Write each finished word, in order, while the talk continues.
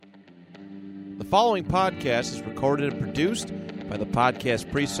following podcast is recorded and produced by the Podcast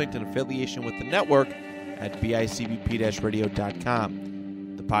Precinct in affiliation with the network at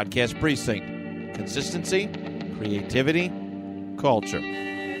bicbp-radio.com. The Podcast Precinct. Consistency, creativity, culture.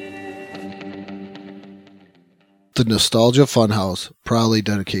 The Nostalgia Funhouse proudly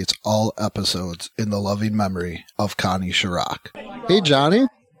dedicates all episodes in the loving memory of Connie Chirac. Hey, Johnny.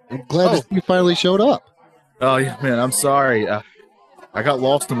 I'm glad you finally showed up. Oh, yeah, man, I'm sorry. I got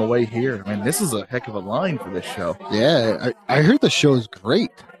lost on the way here. I mean, this is a heck of a line for this show. Yeah, I heard the show's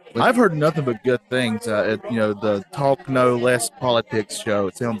great. I've heard nothing but good things. The Talk No Less Politics show,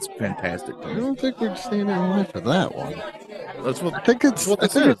 it sounds fantastic. I don't think we're standing in line for that one. I think this is.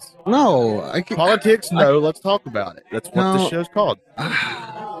 Politics? No, let's talk about it. That's what the show's called.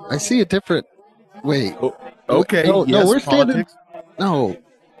 I see a different... Wait. Okay, No, yes, we're politics. No,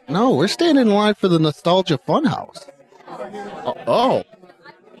 we're standing in line for the Nostalgia Funhouse. Oh,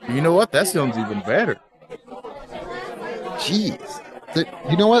 you know what? That sounds even better. Jeez.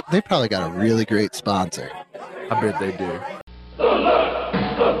 You know what? They probably got a really great sponsor. I bet they do. The look,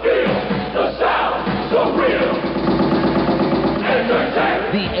 the feel, the sound, so real.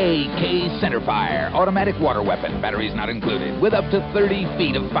 Entertainment. The AK Centerfire automatic water weapon, batteries not included, with up to 30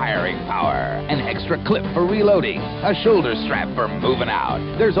 feet of firing power, an extra clip for reloading, a shoulder strap for moving out.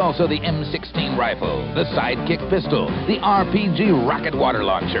 There's also the M16 rifle, the sidekick pistol, the RPG rocket water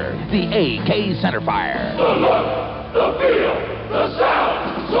launcher, the AK Centerfire. The look, the feel, the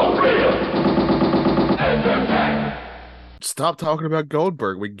sound, so real. Entertainment. Stop talking about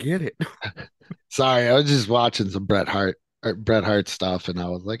Goldberg. We get it. Sorry, I was just watching some Bret Hart stuff, and I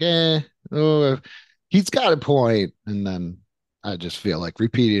was like, he's got a point. And then I just feel like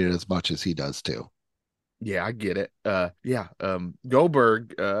repeating it as much as he does too. Yeah, I get it.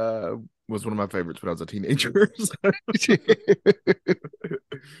 Goldberg was one of my favorites when I was a teenager.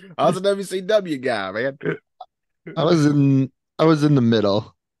 I was a WCW guy, man. I was in the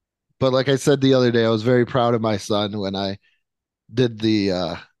middle, but like I said the other day, I was very proud of my son when I did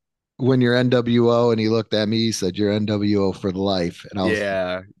the when you're NWO, and he looked at me, he said, "You're NWO for life." And I was,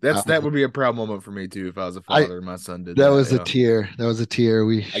 that would be a proud moment for me too if I was a father and my son did that. That was a tear. That was a tear.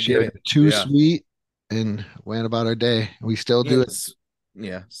 We shared too sweet and went about our day. We still do it.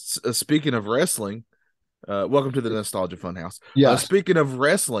 Yeah. Speaking of wrestling, welcome to the Nostalgia Funhouse. Yeah. Speaking of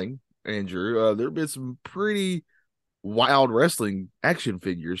wrestling, Andrew, there have been some pretty wild wrestling action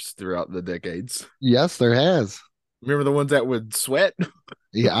figures throughout the decades. Yes, there has. Remember the ones that would sweat?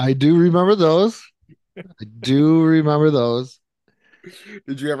 Yeah, I do remember those. Did you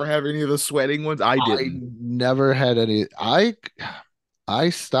ever have any of the sweating ones? I didn't. I never had any. I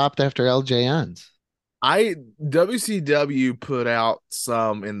stopped after LJNs. WCW put out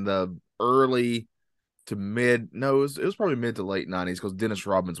some in the early to mid. No, it was probably mid to late 90s because Dennis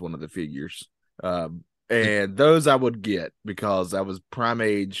Rodman's one of the figures. And those I would get because I was prime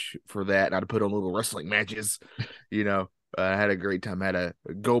age for that. And I'd put on little wrestling matches, I had a great time. I had a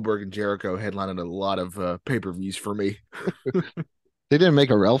Goldberg and Jericho headlining a lot of pay-per-views for me. They didn't make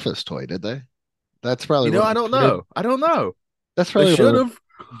a Relphus toy, did they? That's probably I don't know. That's probably one of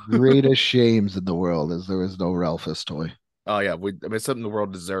the greatest shames in the world is there was no Relphus toy. Oh yeah, it's something the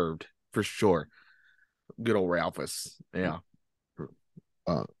world deserved for sure. Good old Relphus, yeah.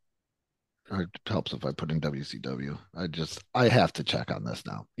 It helps if I put in WCW. I have to check on this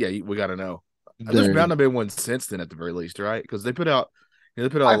now. Yeah, we got to know. There's bound to be one since then, at the very least, right? Because they put out,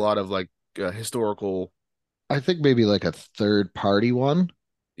 a lot of like historical. I think maybe like a third party one.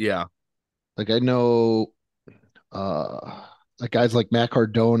 Yeah, like I know, like guys like Matt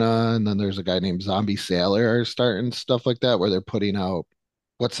Cardona, and then there's a guy named Zombie Sailor are starting stuff like that where they're putting out.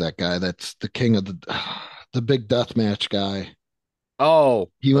 What's that guy? That's the king of the big deathmatch guy.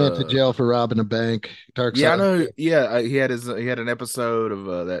 Oh, he went to jail for robbing a bank. I know. Yeah, he had an episode of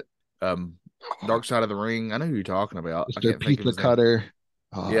that Dark Side of the Ring. I know who you're talking about. Mr. Pete the Cutter.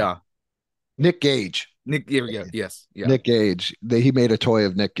 Yeah, Nick Gage. Here we go. Yes, yeah. Nick Gage. He made a toy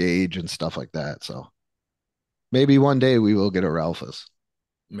of Nick Gage and stuff like that. So maybe one day we will get a Relphus.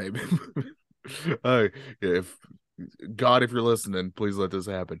 Maybe. If you're listening, please let this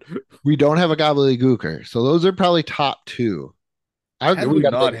happen. We don't have a Gobbledygooker, so those are probably top two. I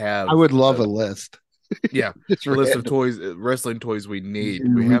would love a list. Yeah, a list of toys, wrestling toys we need.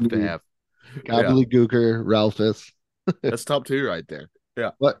 We have to have Gobbledygooker, Relphus. That's top two right there.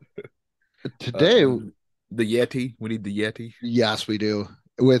 Yeah. But today, the Yeti. We need the Yeti. Yes, we do.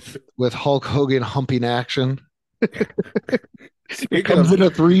 With Hulk Hogan humping action. It comes in a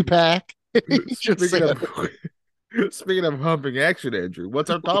 3-pack. Speaking of humping action, Andrew,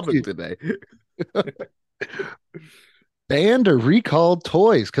 what's our topic today? banned or recalled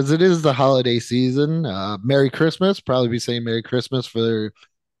toys because it is the holiday season. Merry Christmas. Probably be saying Merry Christmas for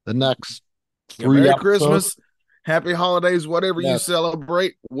the next Yeah, three Merry episodes. Christmas, Happy Holidays, whatever you Yes.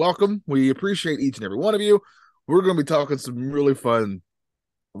 celebrate. Welcome. We appreciate each and every one of you. We're going to be talking some really fun,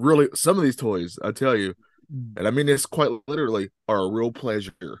 some of these toys, I tell you, and I mean this quite literally, are a real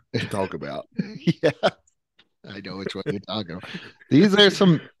pleasure to talk about. Yeah, I know which one you're talking about. These are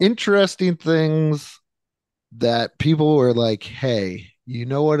some interesting things that people were like, hey, you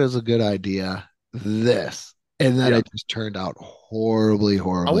know what is a good idea? This. And then Yeah. it just turned out horribly, I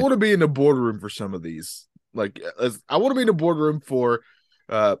horribly. want to be in the boardroom for some of these. I want to be in the boardroom for,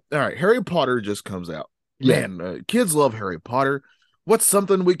 all right, Harry Potter just comes out. Yeah. Man, kids love Harry Potter. What's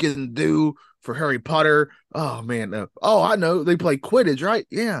something we can do for Harry Potter? Oh, man. I know. They play Quidditch, right?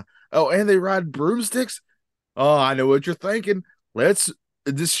 Yeah. Oh, and they ride broomsticks? Oh, I know what you're thinking.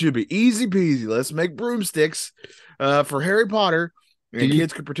 This should be easy peasy. Let's make broomsticks for Harry Potter. And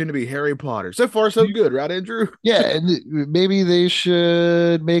kids could pretend to be Harry Potter. So far, so good, right, Andrew? Yeah, and maybe they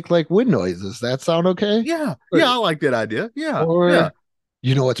should make like wind noises. That sound okay? Yeah. Yeah, I like that idea. Yeah. Or yeah.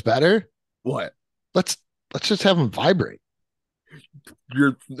 you know what's better? What? Let's just have them vibrate.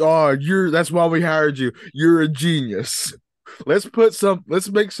 That's why we hired you. You're a genius. Let's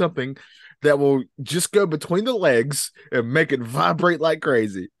make something that will just go between the legs and make it vibrate like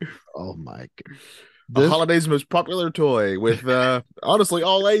crazy. Oh my god. The holiday's most popular toy with honestly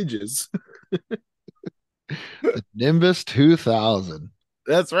all ages. The Nimbus 2000.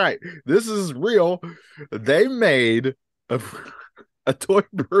 That's right. This is real. They made a toy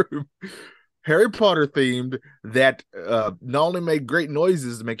broom, Harry Potter themed, that not only made great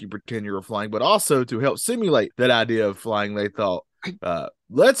noises to make you pretend you were flying, but also to help simulate that idea of flying. They thought,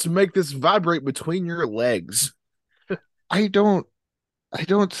 let's make this vibrate between your legs. I don't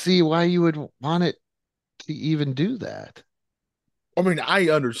see why you would want it to even do that. I mean, I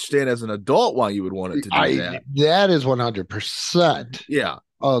understand as an adult why you would want it to do that. That is 100%. Yeah.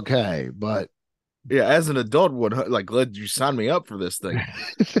 Okay, but yeah, as an adult would let you sign me up for this thing.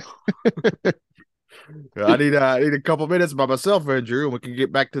 I need a couple minutes by myself, Andrew, and we can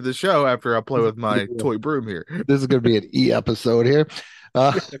get back to the show after I play with my toy broom here. This is going to be an E episode here.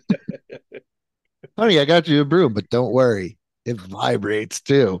 Honey, I got you a broom, but don't worry, it vibrates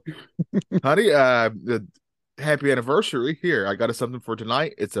too. Honey, happy anniversary. Here, I got us something for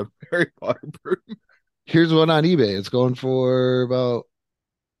tonight. It's a Harry Potter broom. Here's one on eBay. It's going for about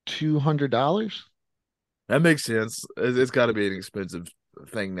 $200. That makes sense. It's got to be an expensive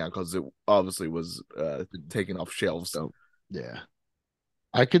thing now because it obviously was taken off shelves. So, yeah,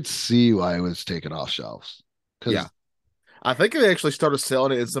 I could see why it was taken off shelves. Yeah, I think they actually started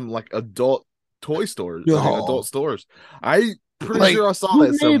selling it in some adult toy stores, adult stores. I pretty sure I saw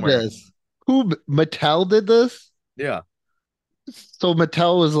that somewhere. Mattel did this? Yeah. So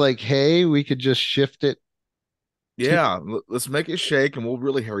Mattel was like, "Hey, we could just shift it." Yeah, let's make it shake, and we'll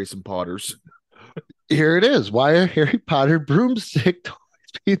really Harry some Potters. Here it is. Why are Harry Potter broomstick toys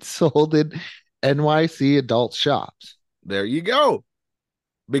being sold in NYC adult shops? There you go.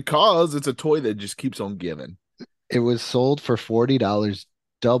 Because it's a toy that just keeps on giving. It was sold for $40,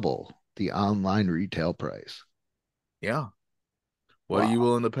 double the online retail price. Yeah. What are you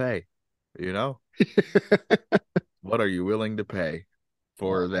willing to pay? You know? What are you willing to pay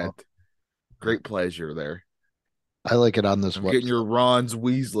for that great pleasure there? I like it on this one. Getting your Ron's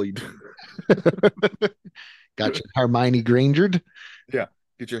Weasley. Got your Hermione Grangered. Yeah.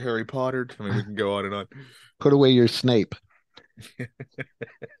 Get your Harry Potter. I mean, we can go on and on. Put away your Snape.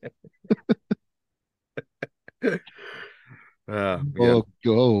 Yeah.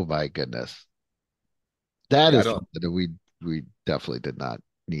 Oh my goodness. That is something that we definitely did not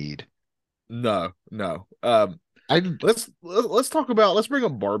need. No. Let's talk about, let's bring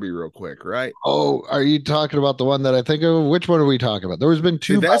up Barbie real quick, right? Oh, are you talking about the one that I think of? Which one are we talking about? There's been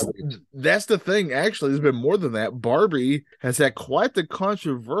two. That's the thing. Actually, there's been more than that. Barbie has had quite the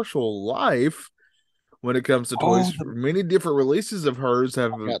controversial life when it comes to toys. Many different releases of hers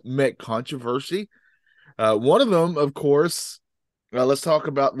have met controversy. One of them, of course, let's talk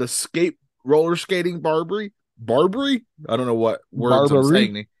about the roller skating Barbie. I don't know what words I'm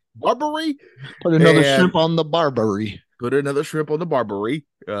saying. Barbary. Put another shrimp on the Barbary. Put another shrimp on the Barbary.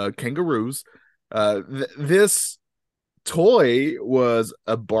 Kangaroos. This toy was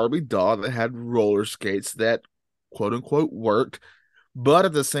a Barbie doll that had roller skates that quote unquote worked, but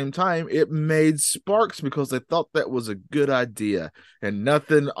at the same time it made sparks because they thought that was a good idea and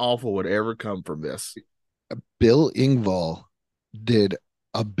nothing awful would ever come from this. Bill Engvall did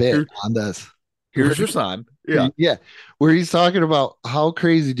a bit on this. Here's your sign. Yeah. Yeah, where he's talking about how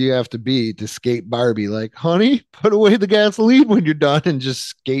crazy do you have to be to skate Barbie? Like, honey, put away the gasoline when you're done and just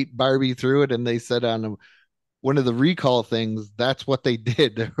skate Barbie through it. And they said on one of the recall things, that's what they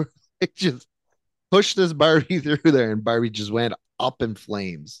did. They just pushed this Barbie through there, and Barbie just went up in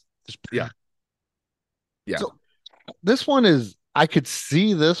flames. Yeah. Yeah. So this one is, I could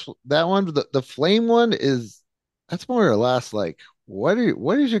see that one. The flame one is, that's more or less like, what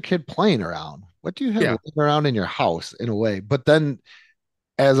is your kid playing around? What do you have Yeah. laying around in your house in a way? But then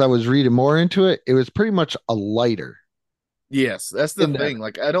as I was reading more into it, it was pretty much a lighter. Yes, that's the In that. thing.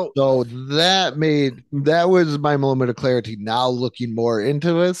 Like, I don't. So that was my moment of clarity. Now looking more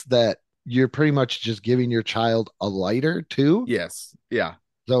into this, that you're pretty much just giving your child a lighter too. Yes. Yeah.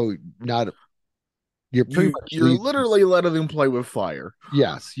 So not you're pretty much You're leaving, literally letting them play with fire.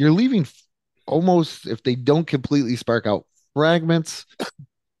 yes, you're leaving almost, if they don't completely spark out, fragments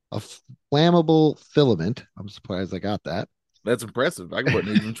of flammable filament. I'm surprised I got that. That's impressive. I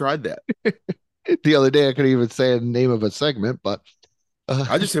wouldn't even tried that. The other day I couldn't even say the name of a segment, but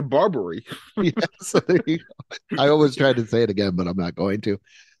I just said Barbary. yeah, so there you go. I always tried to say it again, but I'm not going to.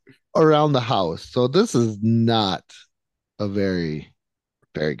 Around the house. So this is not a very,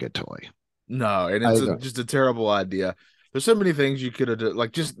 very good toy. No, and I it's don't- just a terrible idea. There's so many things you could have done.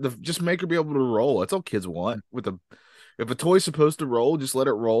 Like, just make her be able to roll. That's all kids want. If a toy's supposed to roll, just let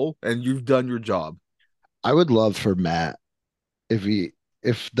it roll, and you've done your job. I would love for Matt, if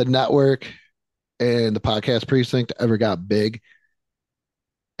the network and the podcast precinct ever got big,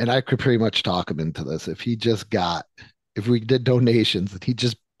 and I could pretty much talk him into this, if we did donations and he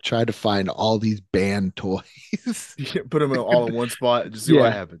just tried to find all these band toys, Put them all in one spot and just see Yeah.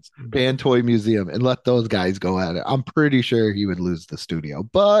 what happens. band toy museum, and let those guys go at it. I'm pretty sure he would lose the studio,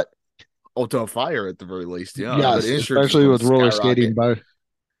 but Oh, to a fire at the very least. Yeah. yes, But insurance is especially gonna with roller skyrocket. skating, but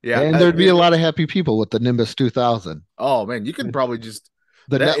Yeah. and there'd be a lot of happy people with the Nimbus 2000. Oh man, you could probably just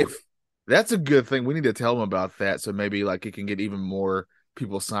The that network. if that's a good thing. We need to tell them about that, so maybe like it can get even more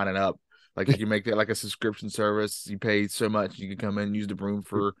people signing up. Like you can make that like a subscription service. You pay so much, you can come in and use the broom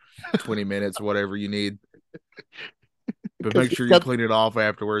for 20 minutes, whatever you need. But make sure you clean it off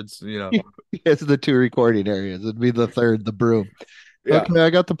afterwards. You know, Yeah. It's the 2 recording areas. It'd be the third, the broom. Yeah. Okay, I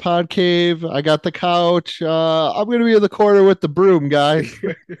got the pod cave. I got the couch. I'm gonna be in the corner with the broom, guys.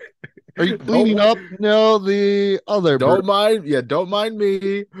 Are you cleaning up? No, the other don't broom. mind. Yeah, don't mind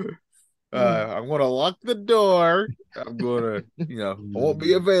me. I'm gonna lock the door. I'm gonna, I won't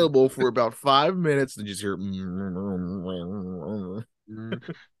be available for about 5 minutes, and just hear.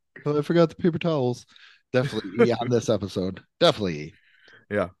 Oh, I forgot the paper towels. Definitely E on this episode. Definitely E.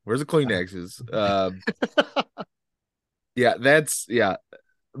 Yeah, where's the Kleenexes? Yeah.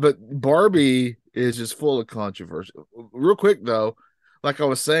 But Barbie is just full of controversy. Real quick though, like I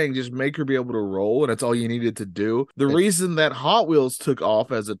was saying, just make her be able to roll, and that's all you needed to do. The reason that Hot Wheels took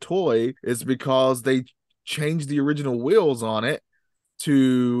off as a toy is because they changed the original wheels on it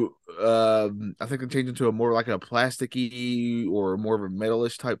to I think they changed it to a more like a plasticky or more of a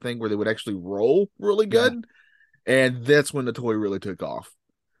metalish type thing where they would actually roll really good. And that's when the toy really took off.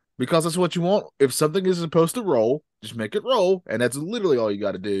 Because that's what you want. If something is supposed to roll, just make it roll. And that's literally all you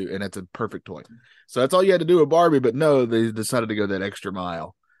got to do. And that's a perfect toy. So that's all you had to do with Barbie. But no, they decided to go that extra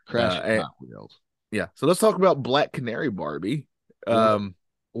mile. Crash and- Hot Wheels. Yeah. So let's talk about Black Canary Barbie.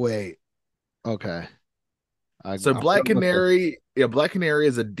 Wait. Okay. So Black Canary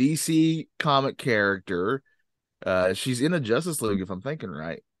is a DC comic character. She's in the Justice League, if I'm thinking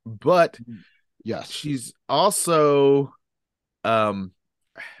right. But Yes. she's also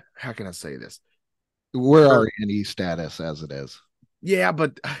how can I say this? We're already in E status as it is. Yeah,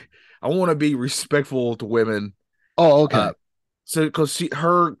 but I want to be respectful to women. Oh, okay. So because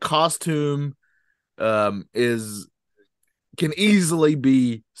her costume is can easily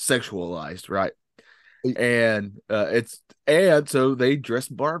be sexualized, right? And so they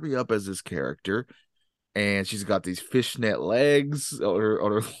dressed Barbie up as this character, and she's got these fishnet legs on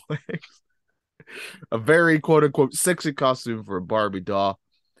her legs. A very quote unquote sexy costume for a Barbie doll.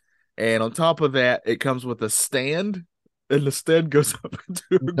 And on top of that, it comes with a stand, and the stand goes up into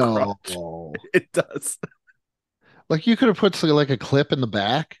her crotch. No. It does. Like you could have put like a clip in the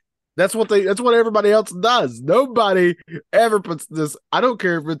back. That's what everybody else does. Nobody ever puts this. I don't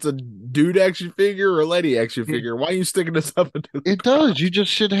care if it's a dude action figure or a lady action figure. Why are you sticking this up into the It does. You just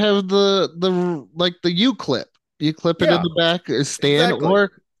should have the like the U clip. You clip it in the back, a stand Exactly.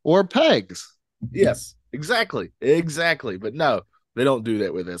 or pegs. Yes, exactly. But no, they don't do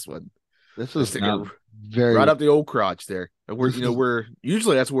that with this one. This They is stick not it very right up the old crotch there. And This is- we're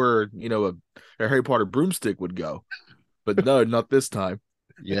usually that's where a Harry Potter broomstick would go. But no, not this time.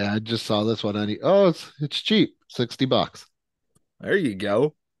 Yeah, I just saw this one on. Oh, it's cheap, $60. There you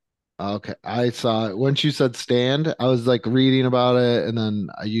go. Okay, I saw it. Once you said stand, I was like reading about it, and then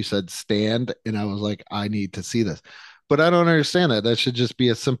you said stand, and I was like, I need to see this. But I don't understand that. That should just be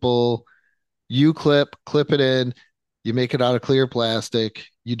a simple clip it in, you make it out of clear plastic.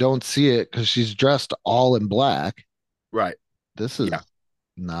 You don't see it because she's dressed all in black. Right. This Yeah. is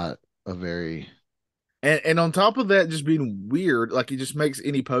not a very And on top of that, just being weird, like it just makes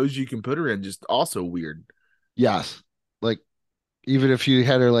any pose you can put her in just also weird. yes. Like even if you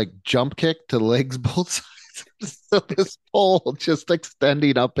had her like jump kick to legs both sides, so this pole just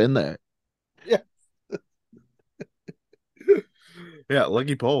extending up in there. Yeah. Yeah,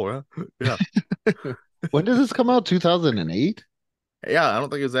 lucky pole, huh? Yeah. When did this come out? 2008? Yeah, I don't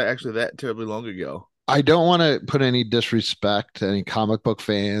think it was actually that terribly long ago. I don't want to put any disrespect to any comic book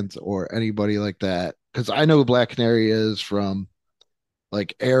fans or anybody like that because I know who Black Canary is from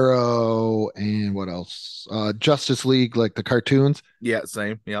like Arrow and what else? Justice League, like the cartoons. Yeah,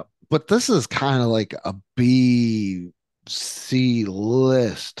 same. Yep. But this is kind of like a B, C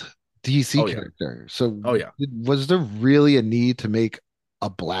list DC Oh, yeah. character. So, Oh, yeah. was there really a need to make a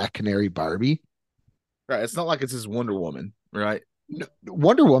Black Canary Barbie? Right. It's not like it's his Wonder Woman, right?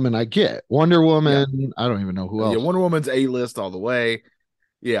 Wonder Woman, I get. Wonder Woman, I don't even know who else. Yeah, Wonder Woman's A-list all the way.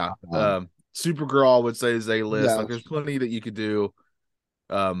 Yeah. Supergirl, I would say, is A-list. Yeah. Like, there's plenty that you could do,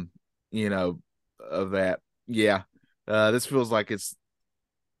 you know, of that. Yeah. This feels like it's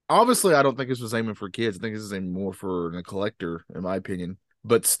obviously, I don't think this was aiming for kids. I think this is aiming more for a collector, in my opinion.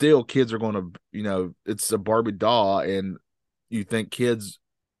 But still, kids are going to, it's a Barbie doll, and you think kids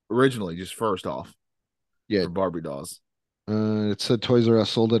originally, just first off, Yeah. for Barbie dolls. It said Toys R Us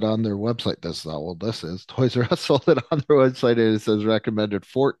sold it on their website. This is how old this is. Toys R Us sold it on their website and it says recommended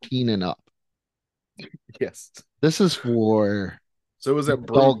 14 and up. Yes. This is for So was that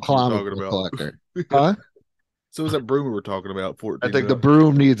broom adult we were comic talking book about? collector. Huh? So was that broom we were talking about? 14. I think and the up?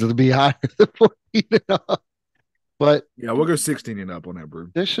 broom needs to be higher than 14 and up. But Yeah, we'll go 16 and up on that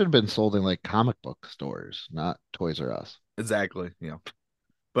broom. this should have been sold in like comic book stores, not Toys R Us. Exactly. Yeah.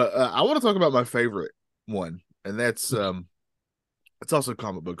 But I want to talk about my favorite one, and that's it's also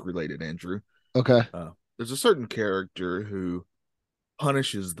comic book related, Andrew. Okay. There's a certain character who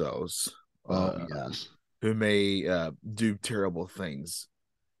punishes those Yes. who may do terrible things.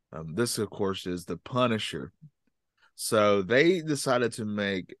 This, of course, is the Punisher. So they decided to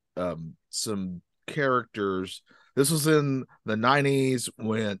make some characters. This was in the 90s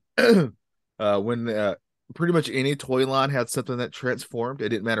when pretty much any toy line had something that transformed. It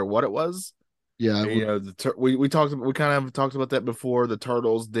didn't matter what it was. Yeah. We kind of talked about that before. The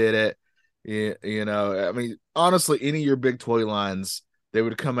Turtles did it. I mean, honestly, any of your big toy lines, they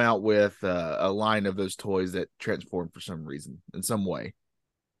would come out with a line of those toys that transformed for some reason, in some way.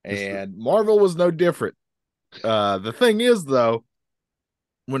 And Marvel was no different. The thing is, though,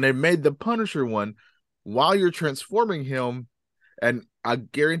 when they made the Punisher one, while you're transforming him, and I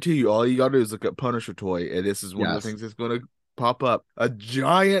guarantee you, all you gotta do is look at Punisher toy, and this is one of the things that's going to pop up. A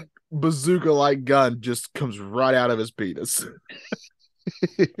giant bazooka-like gun just comes right out of his penis.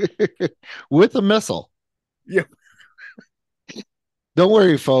 With a missile. Yeah. Don't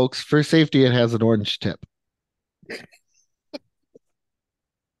worry, folks. For safety, it has an orange tip.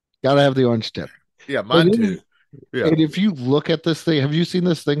 Gotta have the orange tip. Yeah, mine too. Yeah. And if you look at this thing, have you seen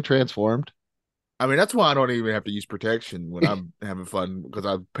this thing transformed? I mean, that's why I don't even have to use protection when I'm having fun, because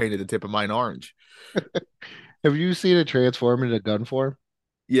I've painted the tip of mine orange. Have you seen it transform into gun form?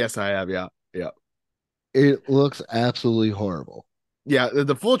 Yes, I have. Yeah. Yeah. It looks absolutely horrible. Yeah.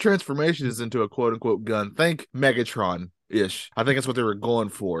 The full transformation is into a quote unquote gun. Think Megatron ish. I think that's what they were going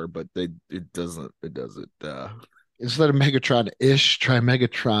for, but it doesn't. Instead of Megatron-ish, try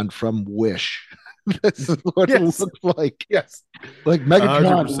Megatron from Wish. This is what Yes. it looks like. Yes. Like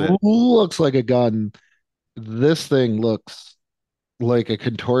Megatron 100%. looks like a gun. This thing looks like a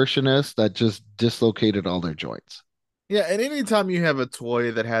contortionist that just dislocated all their joints. Yeah, and anytime you have a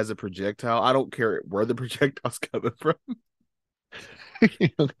toy that has a projectile, I don't care where the projectile's coming from.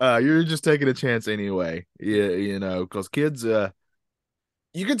 You're just taking a chance anyway. Yeah, because kids,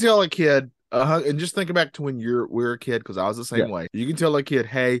 you can tell a kid, and just think back to when we're a kid, because I was the same way. You can tell a kid,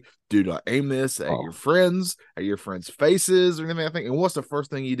 hey, do not aim this at your friends' faces, or anything. I think. And what's the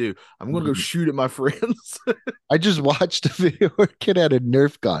first thing you do? I'm going to go shoot at my friends. I just watched a video where a kid had a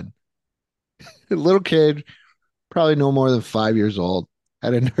Nerf gun. A little kid, probably no more than 5 years old,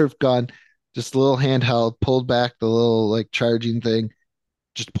 had a Nerf gun, just a little handheld, pulled back the little like charging thing,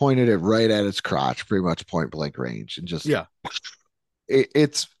 just pointed it right at its crotch, pretty much point blank range, and just Yeah.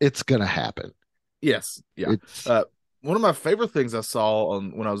 it's gonna happen. Yes. Yeah. It's one of my favorite things I saw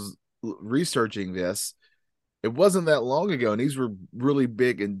on when I was researching this, it wasn't that long ago, and these were really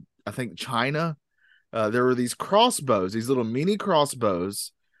big in, I think, China. There were these crossbows, these little mini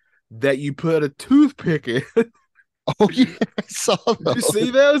crossbows that you put a toothpick in. Oh yeah, I saw Did you those.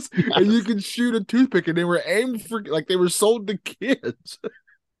 see those? Yes. And you could shoot a toothpick, and they were aimed for, like, they were sold to kids.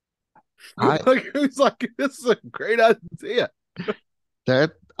 I Like, it was like, this is a great idea.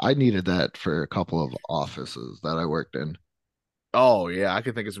 that I needed that for a couple of offices that I worked in. Oh yeah, I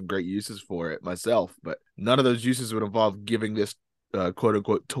can think of some great uses for it myself, but none of those uses would involve giving this quote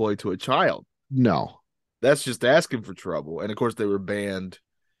unquote toy to a child. No. That's just asking for trouble. And of course, they were banned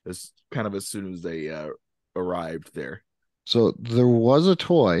as soon as they arrived there. So there was a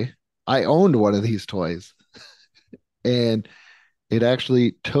toy. I owned one of these toys, and it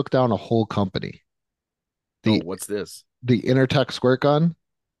actually took down a whole company. Oh, The what's this? the Intertech squirt gun.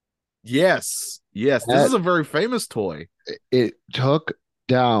 Yes, this That is a very famous toy. it took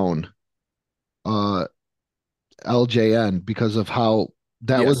down LJN because of how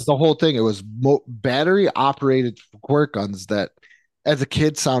that was Yes, the whole thing. It was battery operated squirt guns that as a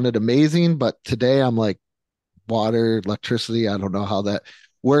kid sounded amazing, but today I'm like water, electricity. I don't know how that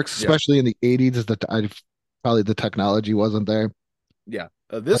works, yeah, especially in the 80s. That I probably the technology wasn't there. yeah.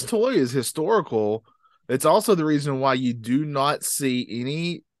 This toy is historical. It's also the reason why you do not see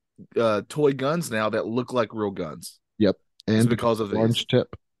any toy guns now that look like real guns. Yep. It's And because of these. orange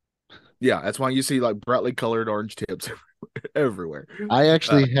tip. Yeah, that's why you see like brightly colored orange tips everywhere. I Uh,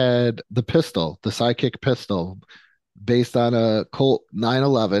 actually had the pistol, the Sidekick pistol, based on a Colt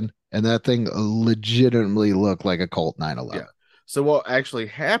 911, and that thing legitimately looked like a Colt yeah. 911. So what actually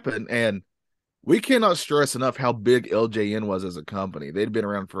happened, and we cannot stress enough how big LJN was as a company. They'd been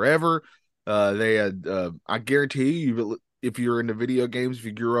around forever. They had, I guarantee you, if you're into video games, if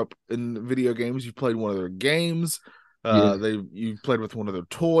you grew up in video games, you played one of their games. Yeah. You played with one of their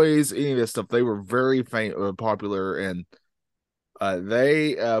toys, any of this stuff. They were very popular, and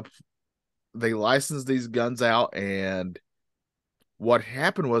they licensed these guns out. And what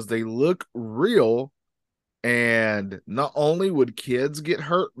happened was they look real. And not only would kids get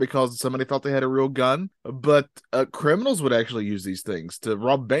hurt because somebody thought they had a real gun, but criminals would actually use these things to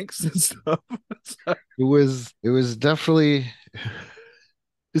rob banks and stuff. So, It was definitely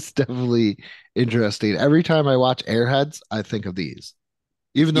it's definitely interesting. Every time I watch Airheads, I think of these.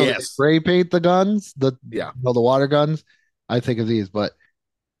 Even though they yes. spray paint the guns, Yeah. the water guns, I think of these. But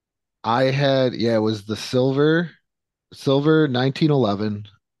I had, yeah, it was the silver 1911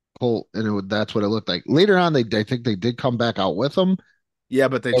 Colt, and that's what it looked like. Later on, I think they did come back out with them. Yeah,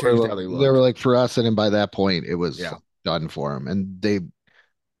 but they They changed were how they they were looked. like fluorescent, and by that point, it was Yeah. done for them.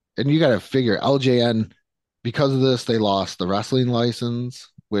 And you got to figure LJN, because of this, they lost the wrestling license,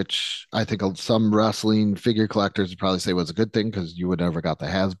 which I think some wrestling figure collectors would probably say was a good thing because you would never got the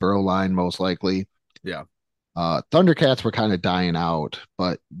Hasbro line most likely. Yeah. Thundercats were kind of dying out,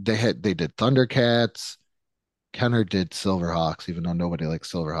 but they did Thundercats. Kenner did Silverhawks, even though nobody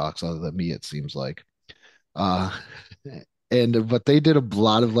likes Silverhawks other than me, it seems like. Uh, but they did a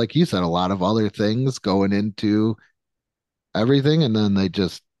lot of, like you said, a lot of other things going into everything, and then they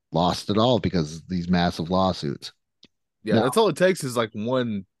just lost it all because of these massive lawsuits. Yeah. Now, That's all it takes is like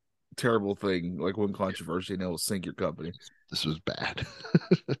one terrible thing, like one controversy, and it'll sink your company. this was bad.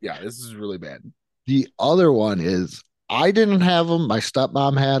 Yeah. This is really bad. The other one is I didn't have them. My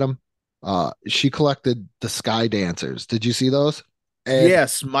stepmom had them. She collected the Sky Dancers. Did you see those? And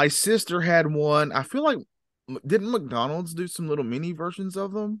Yes. My sister had one. I feel like, didn't McDonald's do some little mini versions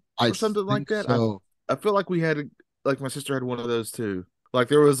of them I or something like think that? so. I feel like like my sister had one of those too. Like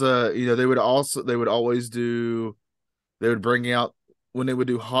there was they would always do, they would bring out when they would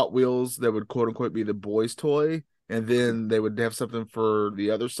do Hot Wheels, that would quote unquote be the boys' toy. And then they would have something for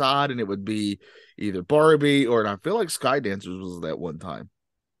the other side, and it would be either Barbie and I feel like Sky Dancers was that one time.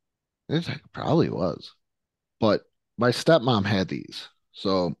 It probably was. But my stepmom had these.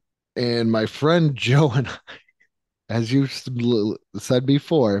 So, and my friend Joe and I, as you said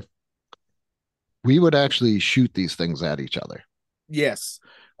before, we would actually shoot these things at each other. Yes.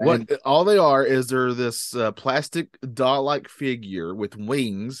 And What all they are is they're this plastic doll-like figure with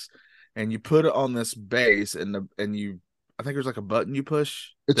wings, and you put it on this base, and I think there's like a button you push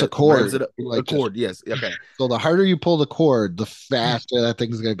it's a that revs cord. it up. Like A cord, yes, okay. so the harder you pull the cord, the faster that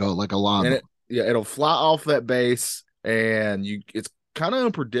thing's gonna go, like a And llama. it'll fly off that base, and it's kind of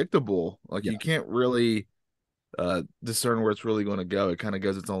unpredictable. Like Yeah. you can't really discern where it's really going to go. It kind of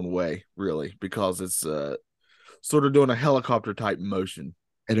goes its own way, really, because it's sort of doing a helicopter type motion.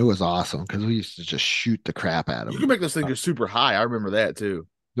 And it was awesome because we used to just shoot the crap out of You them. can make those things go super high. I remember that too.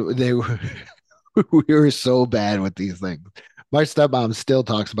 They were We were so bad with these things. My stepmom still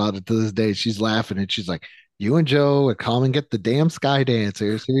talks about it to this day. She's laughing and she's like, "You and Joe would come and get the damn sky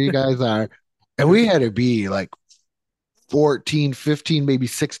dancers. Here you guys are." And we had to be like 14, 15, maybe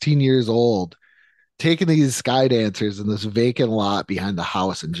 16 years old, taking these sky dancers in this vacant lot behind the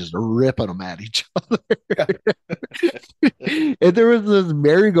house and just ripping them at each other. And there was this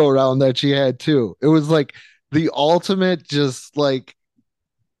merry-go-round that she had too. It was like the ultimate, just like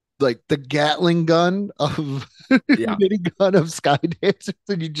the Gatling gun of Yeah. minigun of sky dancers,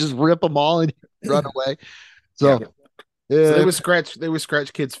 and you just rip them all and run away. So, So yeah, they would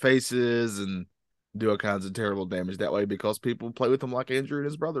scratch kids' faces and do all kinds of terrible damage that way because people play with them like Andrew and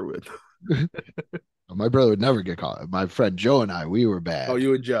his brother would. my brother would never get caught. My friend Joe and I, we were bad. Oh,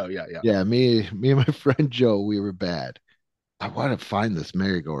 you and Joe, yeah. Yeah, me and my friend Joe, we were bad. I want to find this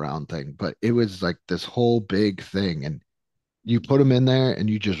merry-go-round thing, but it was like this whole big thing, and you put them in there and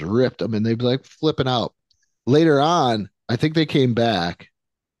you just ripped them, and they'd be like flipping out. Later on, I think they came back,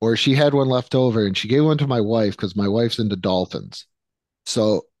 or she had one left over, and she gave one to my wife because my wife's into dolphins.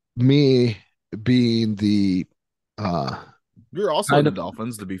 So me being the You're also kind in the of,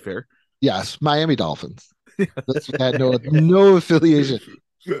 Dolphins, to be fair. yes, Miami Dolphins. That's had no affiliation.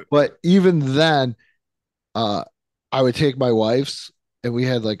 But even then, uh, I would take my wife's, and we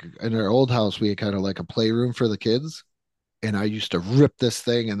had like in our old house, we had kind of like a playroom for the kids. And I used to rip this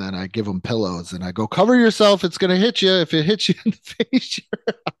thing, and then I give them pillows, and I go, "Cover yourself. It's gonna hit you. If it hits you in the face,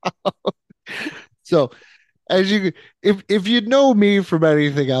 you're out." So, as you, if you know me from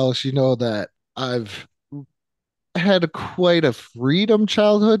anything else, you know that I've had quite a freedom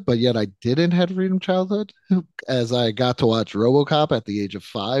childhood, but yet I didn't have freedom childhood. As I got to watch RoboCop at the age of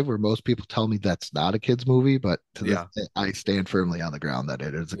 5, where most people tell me that's not a kid's movie, but to this Yeah. day, I stand firmly on the ground that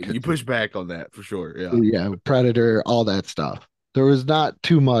it is a kid's You push back on that for sure. Yeah. yeah, Predator, all that stuff. There was not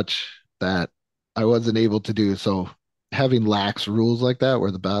too much that I wasn't able to do. So having lax rules like that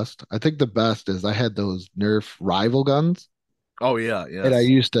were the best. I think the best is I had those Nerf rival guns, Oh yeah, and I yes.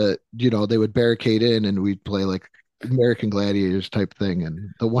 used to, they would barricade in and we'd play like American Gladiators type thing.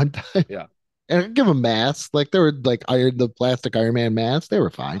 And the one time, Yeah. and I'd give them masks, like they were like the plastic Iron Man masks, they were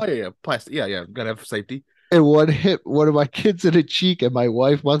fine. Oh yeah. Plastic. Yeah. Gotta have safety. And one hit one of my kids in the cheek, and my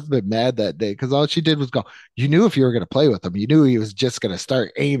wife must have been mad that day because all she did was go, "You knew if you were going to play with him, you knew he was just going to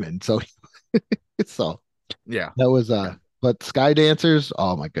start aiming." So, so Yeah. that was But Sky Dancers,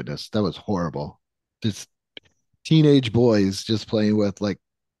 oh my goodness, that was horrible. Just teenage boys just playing with like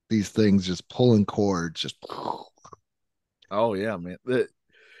these things, just pulling cords, just Oh yeah, man.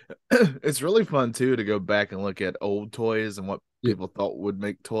 It's really fun too to go back and look at old toys and what yeah. people thought would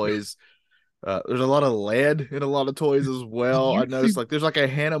make toys. There's a lot of lead in a lot of toys as well. I You noticed see- like there's like a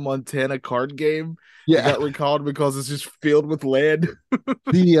Hannah Montana card game that yeah, got recalled because it's just filled with lead.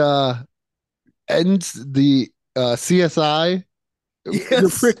 the ends the CSI. The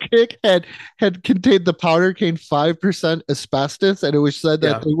Yes. Prick Kick had contained the powder cane 5% asbestos, and it was said that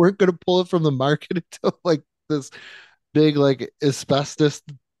Yeah. they weren't going to pull it from the market until like this big like asbestos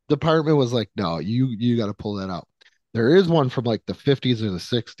department was like, "No, you got to pull that out." There is one from like the 50s or the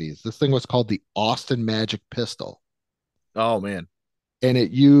 60s. This thing was called the Austin Magic Pistol, Oh man. and it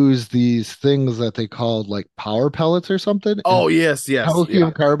used these things that they called like power pellets or something. Oh yes, yes. Calcium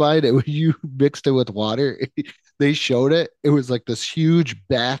Yeah. carbide. You mixed it with water. They showed it. It was like this huge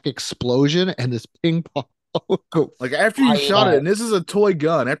back explosion and this ping pong ball go Like after you flying shot it, out. and this is a toy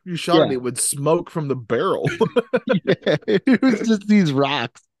gun, after you shot it, Yeah. it would smoke from the barrel. Yeah, it was just these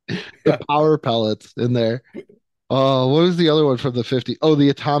rocks, the Yeah. power pellets in there. Oh, what was the other one from the 50s? Oh, the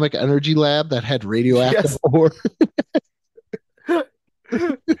Atomic Energy Lab that had radioactive Yes. ore.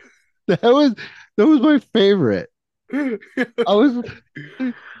 That was my favorite. I was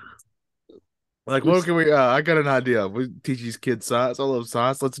Like, what can we? I got an idea. We teach these kids science. I love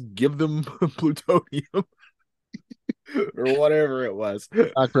science. Let's give them plutonium or whatever it was.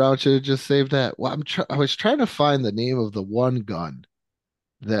 Doc Brown should have just saved that. Well, I was trying to find the name of the one gun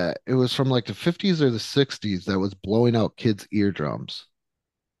that it was from like the 50s or the 60s that was blowing out kids' eardrums.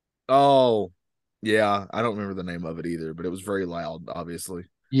 Oh, yeah. I don't remember the name of it either, but it was very loud, obviously.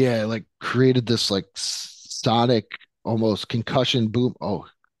 Yeah, like created this like sonic almost concussion boom. Oh,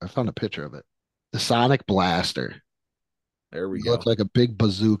 I found a picture of it. The Sonic Blaster. There we It go. looked like a big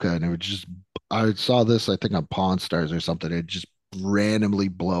bazooka, and it would just. I saw this, I think, on Pawn Stars or something. It just randomly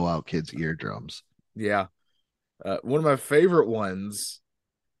blow out kids' eardrums. Yeah. One of my favorite ones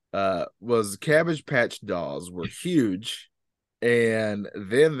was Cabbage Patch Dolls were huge. And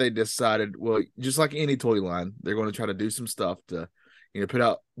then they decided, well, just like any toy line, they're going to try to do some stuff to put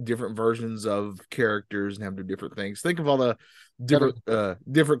out different versions of characters and have to do different things. Think of all the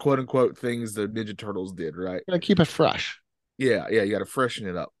different quote unquote things the Ninja Turtles did, right? Gotta keep it fresh. Yeah, you got to freshen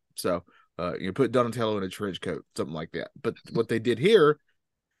it up. So you put Donatello in a trench coat, something like that. But what they did here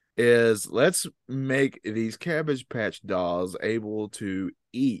is let's make these Cabbage Patch dolls able to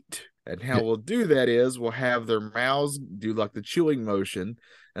eat. And how we'll do that is we'll have their mouths do like the chewing motion,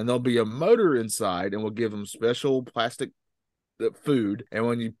 and there'll be a motor inside, and we'll give them special plastic food. And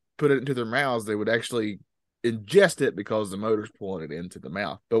when you put it into their mouths, they would actually ingest it because the motor's pulling it into the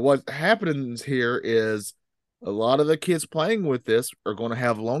mouth. But what happens here is a lot of the kids playing with this are going to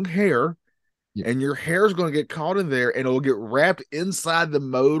have long hair. Yeah. And your hair is going to get caught in there, and it'll get wrapped inside the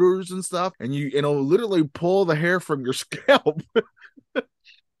motors and stuff, and it'll literally pull the hair from your scalp.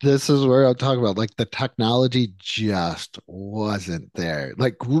 This is where I'm talking about, like, the technology just wasn't there.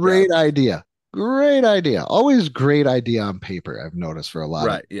 Like, great idea. Always great idea on paper, I've noticed for a lot.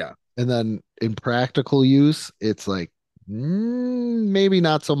 Right, yeah. And then in practical use, it's like, maybe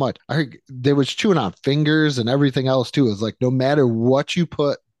not so much. I heard there was chewing on fingers and everything else too. It's like, no matter what you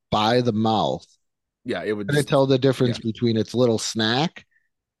put by the mouth, it would tell the difference between its little snack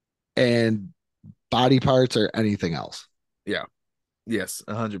and body parts or anything else. Yeah. Yes,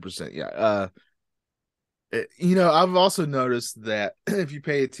 100%. Yeah. I've also noticed that if you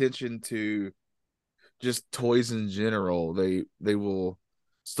pay attention to just toys in general, they will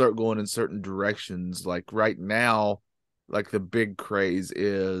start going in certain directions. Like right now, like the big craze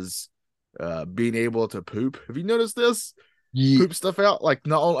is being able to poop. Have you noticed this? Poop stuff out, like,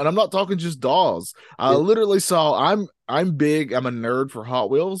 no, and I'm not talking just dolls. I literally saw. I'm big. I'm a nerd for Hot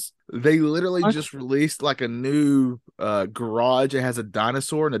Wheels. They literally just released like a new garage. It has a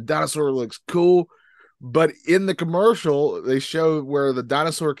dinosaur, and the dinosaur looks cool. But in the commercial, they show where the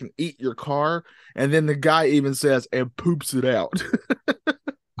dinosaur can eat your car, and then the guy even says and poops it out.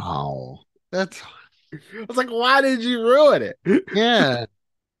 Oh, I was like, why did you ruin it? Yeah.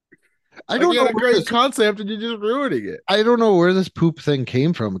 I don't know, a great concept and you're just ruining it. I don't know where this poop thing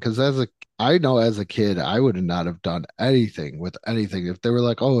came from, because as a kid, I would not have done anything with anything. If they were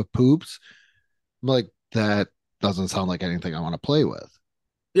like, oh, it poops, I'm like, that doesn't sound like anything I want to play with.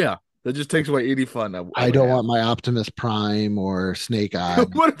 Yeah, that just takes away any fun. I don't want my Optimus Prime or Snake Eye.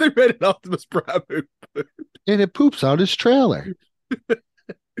 What if they made an Optimus Prime and it poops out his trailer?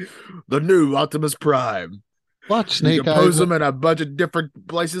 The new Optimus Prime. Watch Snake you can pose him in a bunch of different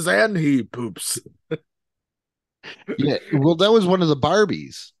places, and he poops. Yeah, well, that was one of the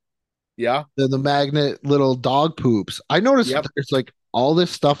Barbies. Yeah, the magnet little dog poops. I noticed there's like all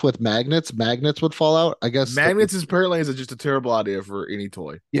this stuff with magnets. Magnets would fall out. I guess magnets apparently is just a terrible idea for any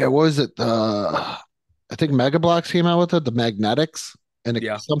toy. Yeah, what was it? I think Mega Bloks came out with it, the magnetics, and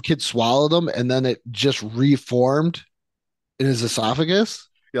some kids swallowed them, and then it just reformed in his esophagus.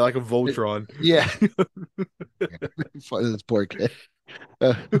 Yeah, like a Voltron. Yeah. This poor kid.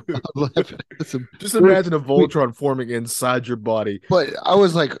 Just imagine a Voltron forming inside your body. But I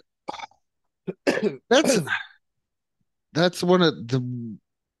was like, that's one of the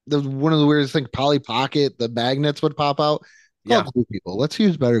weirdest things. Polly Pocket, the magnets would pop out. Glue people. Let's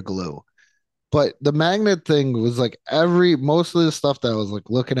use better glue. But the magnet thing was like most of the stuff that I was like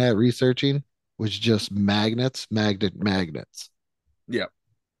looking at researching was just magnets. Yeah.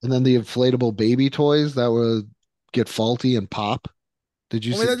 And then the inflatable baby toys that would get faulty and pop. Did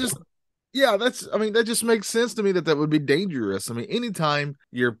you see that? That just makes sense to me that would be dangerous. I mean, anytime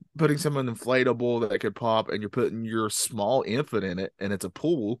you're putting something inflatable that could pop and you're putting your small infant in it and it's a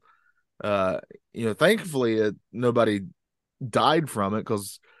pool, thankfully nobody died from it,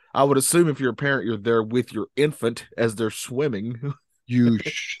 because I would assume if you're a parent, you're there with your infant as they're swimming. You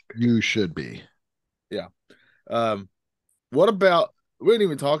should be. Yeah. What about, we haven't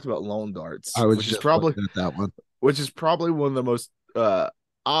even talked about lawn darts. I was just probably at that one, which is probably one of the most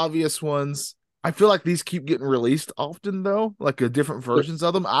obvious ones. I feel like these keep getting released often, though, like different versions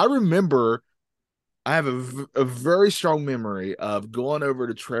of them. I remember, I have a very strong memory of going over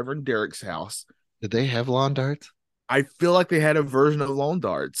to Trevor and Derek's house. Did they have lawn darts? I feel like they had a version of lawn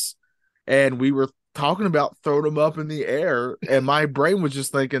darts, and we were talking about throwing them up in the air, and my brain was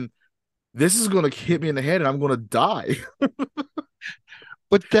just thinking, this is going to hit me in the head and I'm going to die.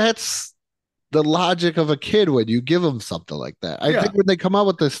 But that's the logic of a kid when you give them something like that. I think when they come out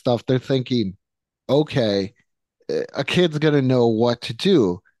with this stuff, they're thinking, okay, a kid's going to know what to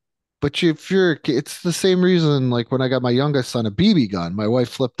do. But it's the same reason, like when I got my youngest son a BB gun, my wife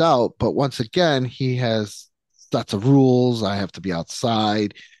flipped out. But once again, he has sets of rules. I have to be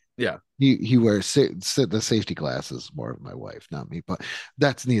outside. Yeah. He wears the safety glasses, more of my wife, not me, but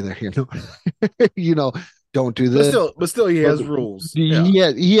that's neither here nor don't do But this. still, he has rules.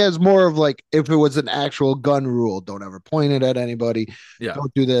 Yeah, He has more of like if it was an actual gun rule, don't ever point it at anybody. yeah,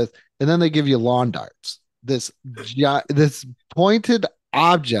 Don't do this. And then they give you lawn darts. This pointed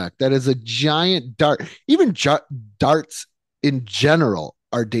object that is a giant dart. Even darts in general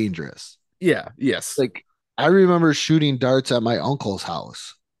are dangerous. yeah, yes, Like I remember shooting darts at my uncle's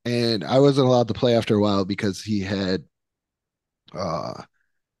house, and I wasn't allowed to play after a while because he had uh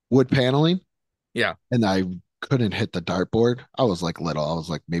wood paneling, yeah, and I couldn't hit the dartboard. I was like little. I was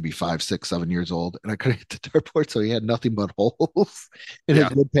like maybe 5, 6, 7 years old, and I couldn't hit the dartboard. So he had nothing but holes in his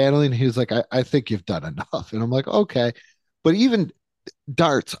yeah, wood paneling. He was like, I think you've done enough. And I'm like, okay. But even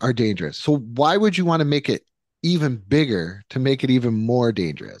darts are dangerous. So why would you want to make it even bigger to make it even more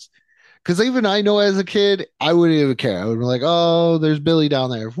dangerous? Because even I know as a kid, I wouldn't even care. I would be like, oh, there's Billy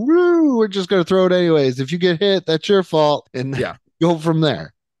down there. Woo, we're just going to throw it anyways. If you get hit, that's your fault. And yeah. go from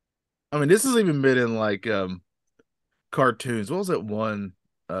there. I mean, this has even been in like cartoons. What was that one?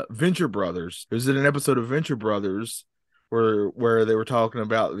 Venture Brothers. It was in an episode of Venture Brothers where they were talking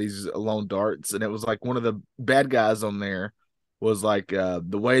about these lone darts, and it was like one of the bad guys on there was like the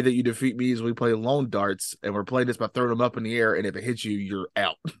way that you defeat me is we play lone darts, and we're playing this by throwing them up in the air, and if it hits you, you're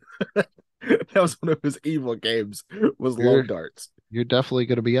out. That was one of his evil games. Was lone darts. You're definitely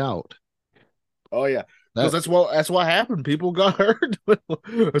going to be out. Oh yeah. Because that's what happened. People got hurt.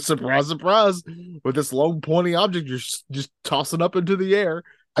 Surprise, surprise. With this long pointy object, you're just tossing up into the air.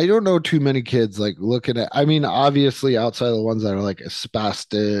 I don't know too many kids like looking at, I mean, obviously outside of the ones that are like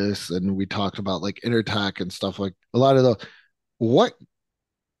asbestos, and we talked about like Intertac and stuff, like a lot of the what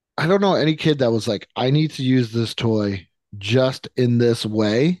I don't know any kid that was like, I need to use this toy just in this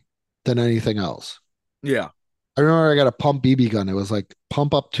way than anything else. Yeah. I remember I got a pump BB gun. It was like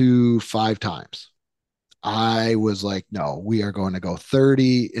pump up to 5 times. I was like, no, we are going to go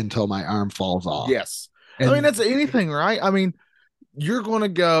 30 until my arm falls off. Yes. And I mean, that's anything, right? I mean, you're going to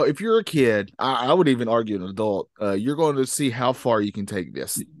go, if you're a kid, I would even argue an adult, you're going to see how far you can take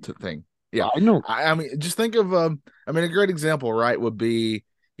this thing. Yeah. I know. I mean, just think of, I mean, a great example, right, would be,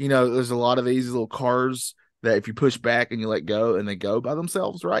 there's a lot of these little cars that if you push back and you let go and they go by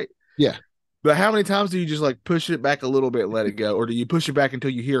themselves, right? Yeah. But how many times do you just like push it back a little bit and let it go? Or do you push it back until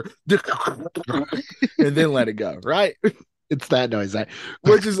you hear and then let it go, right? It's that noise.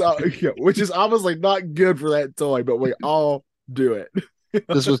 Which is obviously not good for that toy, but we all do it.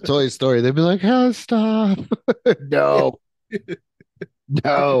 This was Toy Story. They'd be like, oh, stop. No.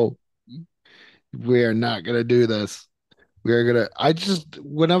 No. We are not going to do this. We are going to,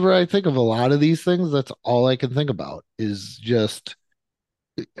 whenever I think of a lot of these things, that's all I can think about is just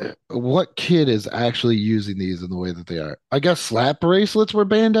what kid is actually using these in the way that they are. I guess slap bracelets were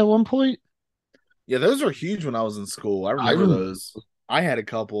banned at one point. Yeah, those were huge when I was in school. I remember those. I had a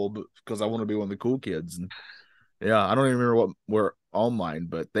couple because I want to be one of the cool kids. And yeah, I don't even remember what were on mine,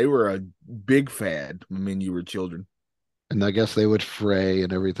 but they were a big fad when you were children. And I guess they would fray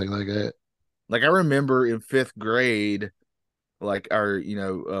and everything like that. Like I remember in 5th grade, like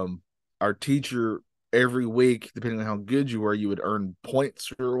our teacher every week, depending on how good you were, you would earn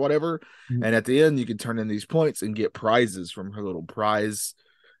points or whatever. Mm-hmm. And at the end, you could turn in these points and get prizes from her little prize.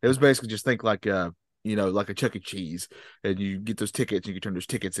 It was basically just think like like a Chuck E. Cheese, and you get those tickets, you can turn those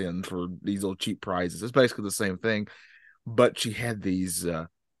tickets in for these little cheap prizes. It's basically the same thing, but she had these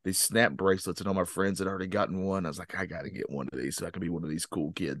snap bracelets, and all my friends had already gotten one. I was like, I got to get one of these so I can be one of these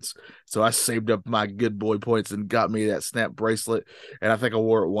cool kids. So I saved up my good boy points and got me that snap bracelet, and I think I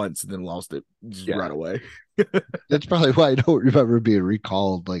wore it once and then lost it right away. That's probably why I don't remember being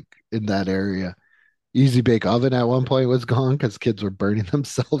recalled like in that area. Easy Bake Oven at one point was gone because kids were burning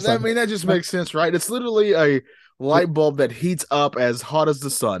themselves. I mean, that just makes sense, right? It's literally a light bulb that heats up as hot as the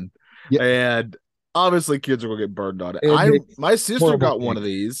sun. Yeah. And obviously kids are going to get burned on it. My sister got one of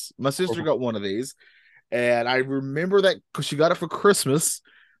these. My sister got one of these. And I remember that because she got it for Christmas.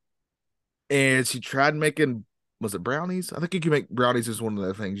 And she tried making, was it brownies? I think you can make brownies is one of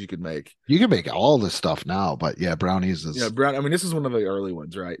the things you could make. You can make all this stuff now, but yeah, brownies is. Yeah, I mean, this is one of the early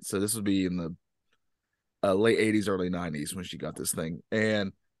ones, right? So this would be in the late 80s, early 90s when she got this thing.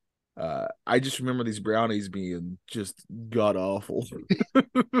 And I just remember these brownies being just god awful.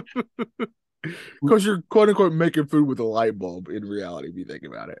 Because you're quote unquote making food with a light bulb in reality, if you think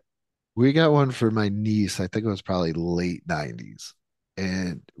about it. We got one for my niece. I think it was probably late 90s.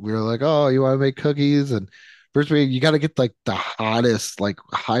 And we were like, oh, you want to make cookies? And first, you got to get like the hottest, like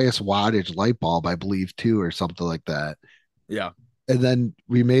highest wattage light bulb, I believe, too, or something like that. Yeah. And then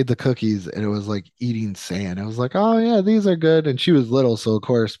we made the cookies, and it was like eating sand. I was like, oh, yeah, these are good. And she was little. So, of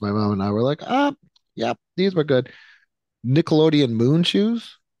course, my mom and I were like, yep, these were good. Nickelodeon moon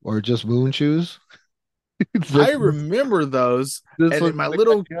shoes or just moon shoes. I remember those, This and was my the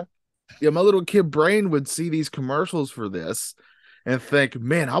little idea. my little kid brain would see these commercials for this and think,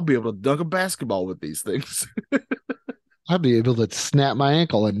 man, I'll be able to dunk a basketball with these things. I'd be able to snap my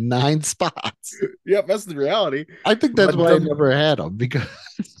ankle in 9 spots. Yep, that's the reality. I think My that's why I dumb- never had them, because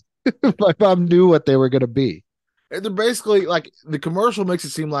my mom knew what they were going to be. And they're basically like, the commercial makes it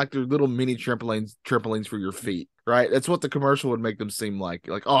seem like they're little mini trampolines for your feet, right? That's what the commercial would make them seem like.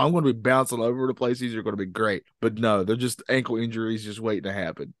 Like, oh, I'm going to be bouncing all over the place. These are going to be great. But no, they're just ankle injuries just waiting to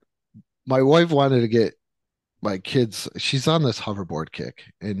happen. My wife wanted to get my kids. She's on this hoverboard kick,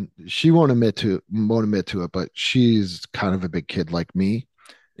 and she won't admit to it, but she's kind of a big kid like me.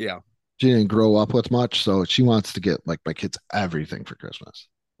 Yeah. She didn't grow up with much, so she wants to get like my kids everything for Christmas,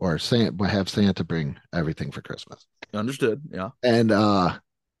 or have Santa bring everything for Christmas. Understood. Yeah. And and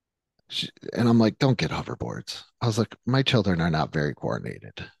I'm like, don't get hoverboards. I was like, my children are not very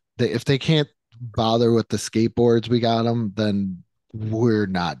coordinated. If they can't bother with the skateboards we got them, then we're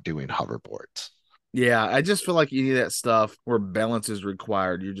not doing hoverboards. Yeah. I just feel like any of that stuff where balance is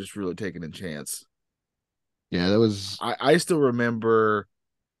required, you're just really taking a chance. Yeah, that was I still remember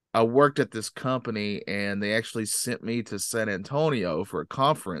I worked at this company and they actually sent me to San Antonio for a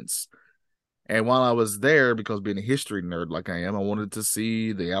conference. And while I was there, because being a history nerd like I am, I wanted to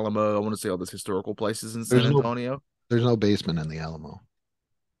see the Alamo. I want to see all these historical places in San Antonio. There's no basement in the Alamo.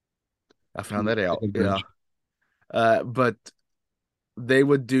 I found that out. Big bridge. Yeah. But they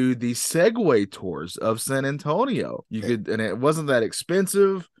would do the Segway tours of San Antonio. You could, and it wasn't that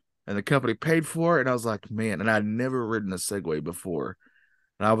expensive, and the company paid for it. And I was like, man, and I'd never ridden a Segway before.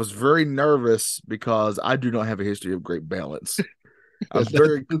 And I was very nervous because I do not have a history of great balance. I'm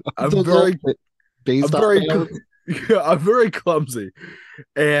very very clumsy,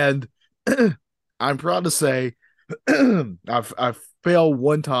 and I'm proud to say I've failed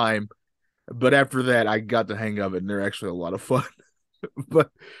one time, but after that I got the hang of it, and they're actually a lot of fun.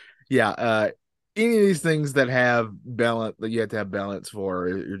 But yeah, any of these things that have balance that you have to have balance for,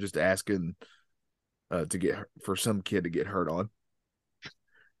 you're just asking for some kid to get hurt on,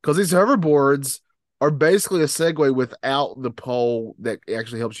 because these hoverboards are basically a Segway without the pole that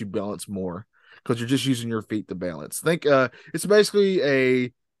actually helps you balance more, because you're just using your feet to balance. Think it's basically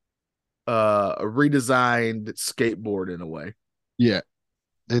a redesigned skateboard in a way. Yeah,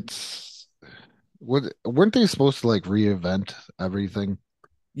 weren't they supposed to like reinvent everything?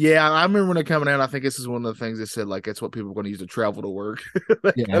 Yeah, I remember when it coming out. I think this is one of the things they said, like, that's what people are going to use to travel to work.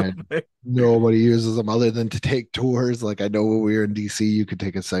 Yeah, nobody uses them other than to take tours. Like, I know when we were in DC, you could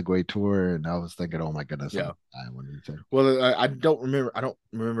take a Segway tour, and I was thinking, oh my goodness, Yeah. I Well, I don't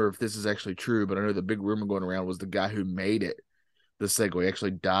remember if this is actually true, but I know the big rumor going around was the guy who made it, the Segway,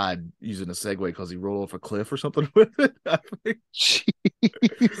 actually died using a Segway because he rolled off a cliff or something with it.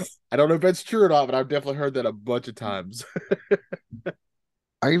 Jeez. I don't know if that's true or not, but I've definitely heard that a bunch of times.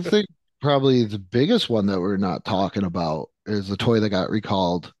 I think probably the biggest one that we're not talking about is the toy that got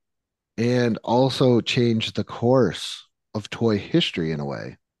recalled and also changed the course of toy history in a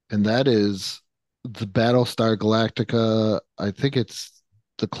way. And that is the Battlestar Galactica. I think it's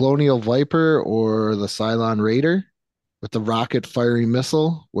the Colonial Viper or the Cylon Raider with the rocket firing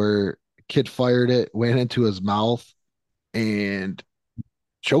missile, where a kid fired it, went into his mouth, and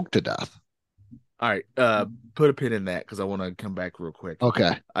choked to death. All right, put a pin in that because I want to come back real quick.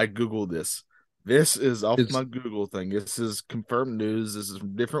 Okay. I Googled this. This is off my Google thing. This is confirmed news. This is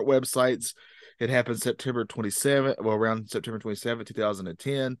from different websites. It happened September 27th, well, around September 27th,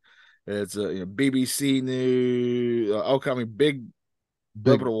 2010. It's BBC News, all kind of big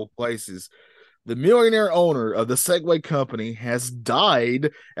reputable places. The millionaire owner of the Segway company has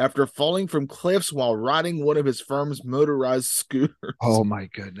died after falling from cliffs while riding one of his firm's motorized scooters. Oh my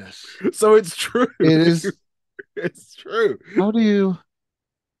goodness. So it's true. It is. It's true. How do you?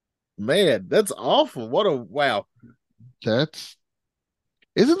 Man, that's awful. What a wow.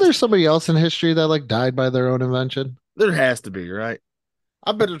 Isn't there somebody else in history that like died by their own invention? There has to be, right?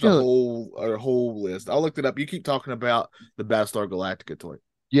 I bet there's Yeah. a whole list. I looked it up. You keep talking about the Battlestar Galactica toy.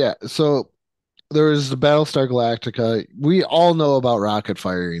 Yeah, so there was the Battlestar Galactica. We all know about rocket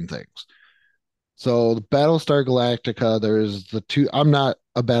firing things. So the Battlestar Galactica, there's the two. I'm not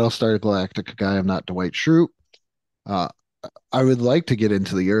a Battlestar Galactica guy. I'm not Dwight Schrute. I would like to get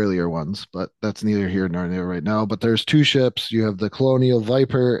into the earlier ones, but that's neither here nor there right now. But there's two ships. You have the Colonial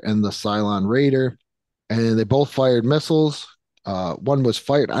Viper and the Cylon Raider, and they both fired missiles. One was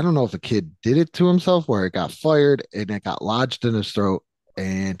fired. I don't know if the kid did it to himself, where it got fired and it got lodged in his throat,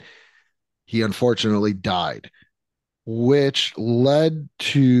 and he unfortunately died, which led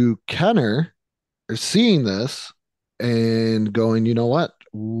to Kenner seeing this and going, you know what?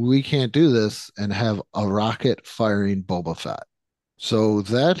 we can't do this and have a rocket firing Boba Fett. So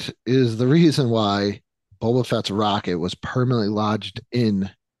that is the reason why Boba Fett's rocket was permanently lodged in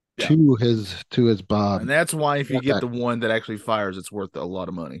Yeah. to his And that's why if you get backpack. the one that actually fires, it's worth a lot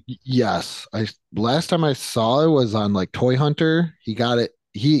of money. Yes. I last time I saw it was on like Toy Hunter. He got it.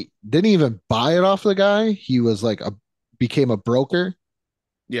 He didn't even buy it off the guy. He was like became a broker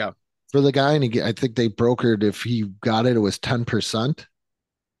Yeah. for the guy, and I think they brokered if he got it, it was 10%,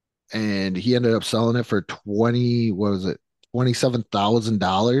 and he ended up selling it for what was it,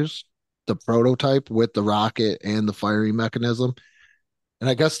 $27,000, the prototype with the rocket and the firing mechanism. And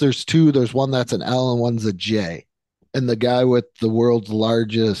I guess there's two. There's one that's an L and one's a J. And the guy with the world's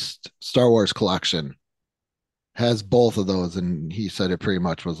largest Star Wars collection has both of those, and he said it pretty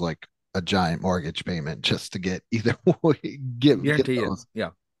much was like a giant mortgage payment just to get either way, get Guarantee it. those. Yeah.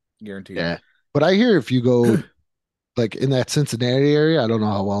 Guarantee it. Yeah. But I hear if you go like in that Cincinnati area, I don't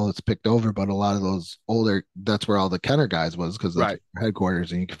know how well it's picked over, but a lot of those older, that's where all the Kenner guys was because that's Right. their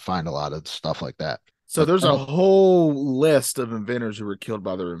headquarters, and you can find a lot of stuff like that. So But there's a that- whole list of inventors who were killed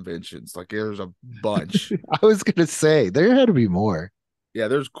by their inventions. Like there's a bunch. I was gonna say there had to be more. Yeah,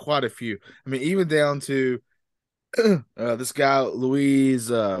 there's quite a few. I mean, even down to this guy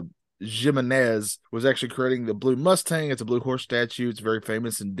Luis Jimenez was actually creating the Blue Mustang. It's a blue horse statue. It's very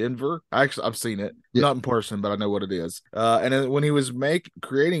famous in Denver. I've seen it, Yeah. not in person, but I know what it is. And then when he was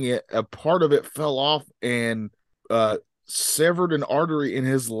creating it, a part of it fell off and severed an artery in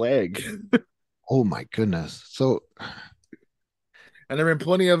his leg. Oh my goodness. So And there have been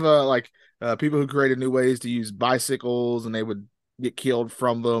plenty of people who created new ways to use bicycles, and they would get killed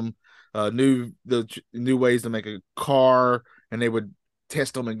from them. New ways to make a car, and they would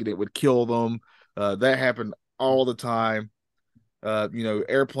test them and it would kill them. That happened all the time.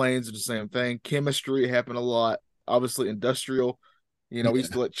 Airplanes are the same thing. Chemistry happened a lot. Obviously, industrial. We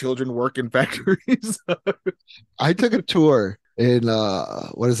used to let children work in factories. I took a tour in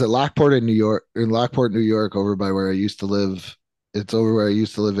what is it, Lockport in New York, New York, over by where I used to live. It's over where I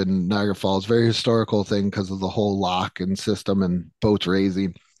used to live in Niagara Falls. Very historical thing because of the whole lock and system and boats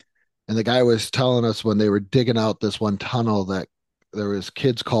raising. And the guy was telling us when they were digging out this one tunnel that there was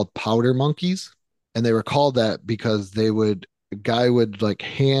kids called powder monkeys, and they were called that because a guy would like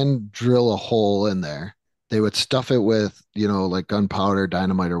hand drill a hole in there. They would stuff it with, like gunpowder,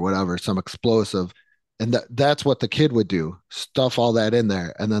 dynamite, or whatever, some explosive. And that's what the kid would do, stuff all that in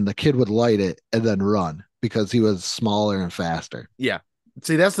there. And then the kid would light it and then run because he was smaller and faster. Yeah.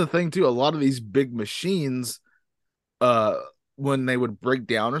 See, that's the thing too. A lot of these big machines, when they would break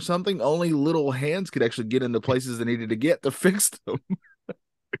down or something, only little hands could actually get into places they needed to get to fix them.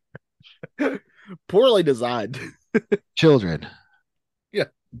 Poorly designed. Children. Yeah.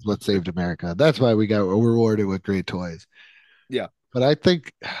 Is what saved America. That's why we got rewarded with great toys. Yeah. But I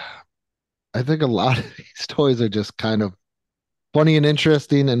think a lot of these toys are just kind of funny and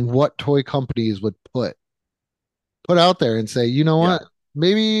interesting, and what toy companies would put out there and say, you know what,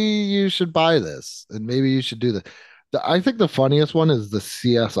 maybe you should buy this and maybe you should do this. I think the funniest one is the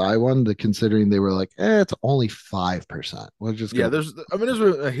CSI one, considering they were like, it's only 5%. We're just there's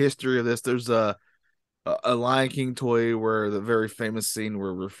a history of this. There's a Lion King toy where the very famous scene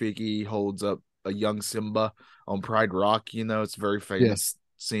where Rafiki holds up a young Simba on Pride Rock. It's a very famous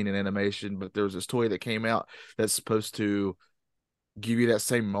scene in animation. But there was this toy that came out that's supposed to give you that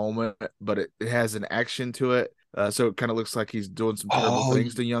same moment, but it has an action to it. So it kind of looks like he's doing some terrible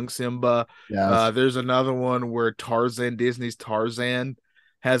things to young Simba. Yes. There's another one where Disney's Tarzan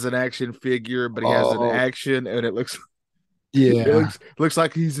has an action figure, but he has an action, and it looks looks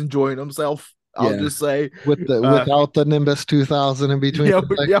like he's enjoying himself. I'll just say without the Nimbus 2000 in between.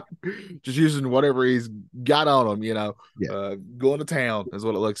 Just using whatever he's got on him, going to town is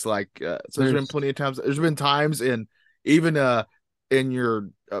what it looks like. So there's been plenty of times. There's been times even in your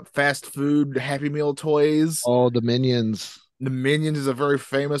fast food Happy Meal toys. Oh, the Minions. The Minions is a very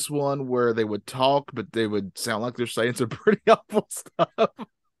famous one where they would talk, but they would sound like they're saying some pretty awful stuff.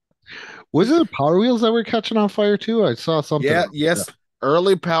 Was it Power Wheels that were catching on fire too? I saw something. Yes.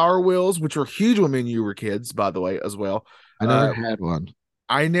 Early Power Wheels, which were huge when you were kids, by the way, as well. I never had one.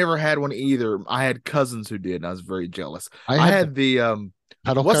 I never had one either. I had cousins who did, and I was very jealous. I had the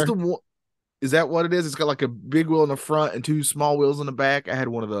pedal what's car? the one? Is that what it is? It's got like a big wheel in the front and two small wheels in the back. I had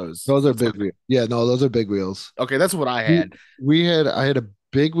one of those. Those are big wheels. Yeah, no, those are big wheels. Okay, that's what I had. I had a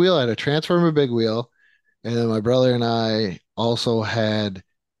big wheel. I had a Transformer big wheel, and then my brother and I also had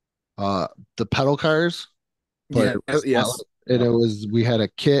the pedal cars. But Yes. And we had a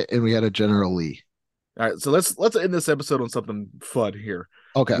Kit and we had a General Lee. All right, so let's end this episode on something fun here.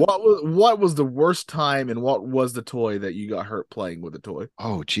 Okay. What was the worst time, and what was the toy that you got hurt playing with a toy?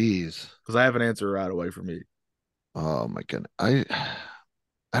 Oh, geez. Because I have an answer right away for me. Oh my goodness.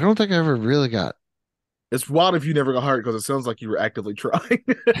 I don't think I ever really got. It's wild if you never got hurt because it sounds like you were actively trying.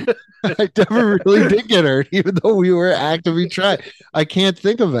 I never really did get hurt, even though we were actively trying. I can't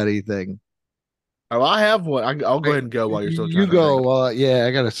think of anything. Oh, I have one. I'll go ahead and go while you're still You trying to go. think. Yeah,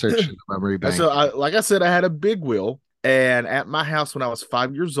 I gotta search in the memory bank. So, like I said, I had a big wheel, and at my house when I was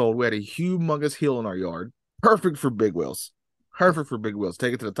 5 years old, we had a humongous hill in our yard. Perfect for big wheels. Perfect for big wheels.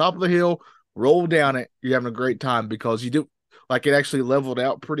 Take it to the top of the hill, roll down it. You're having a great time because you do like it actually leveled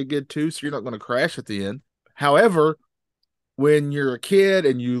out pretty good too, so you're not going to crash at the end. However, when you're a kid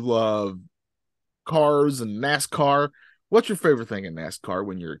and you love cars and NASCAR, what's your favorite thing in NASCAR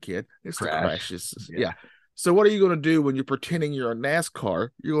when you're a kid? It's the Crash. crashes. Yeah. So what are you going to do when you're pretending you're a NASCAR?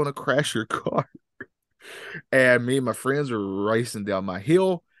 You're going to crash your car. And me and my friends were racing down my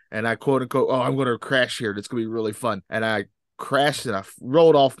hill, and I quote unquote, oh, I'm going to crash here. It's going to be really fun. And I crashed and I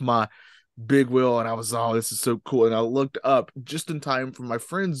rolled off my big wheel, and I was, oh, this is so cool. And I looked up just in time for my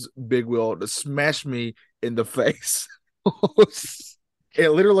friend's big wheel to smash me in the face. It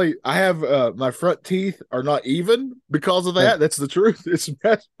literally, I have my front teeth are not even because of that. That's the truth. It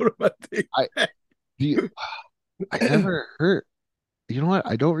smashed one of my teeth. I never hurt. You know what?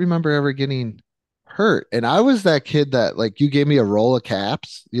 I don't remember ever getting hurt. And I was that kid that like you gave me a roll of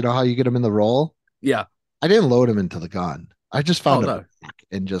caps. You know how you get them in the roll? Yeah. I didn't load them into the gun. I just found Oh, it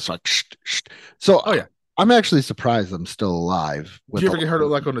and just like So Oh, yeah. I'm actually surprised I'm still alive. Did you ever get hurt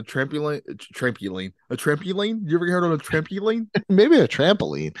like on a trampoline? A trampoline? You ever get hurt on a trampoline? Maybe a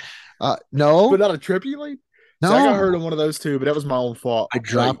trampoline. No, But not a trampoline? no. So I got hurt on one of those too, but that was my own fault. I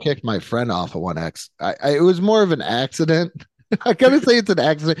drop kicked my friend off of one X. It was more of an accident. I gotta say it's an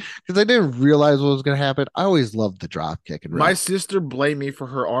accident because I didn't realize what was gonna happen. I always loved the drop kick and My sister blamed me for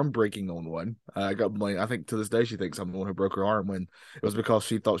her arm breaking on one. I got blamed. I think to this day she thinks I'm the one who broke her arm when it was because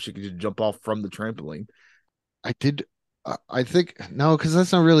she thought she could just jump off from the trampoline. I did. I think no, because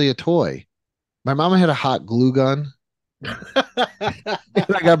that's not really a toy. My mama had a hot glue gun, and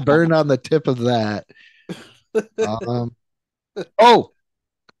I got burned on the tip of that. Oh,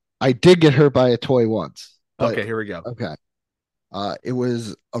 I did get hurt by a toy once. Okay, here we go. Okay. It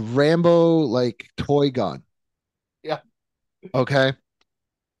was a Rambo like toy gun. Yeah. Okay.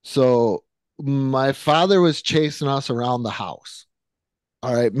 So my father was chasing us around the house.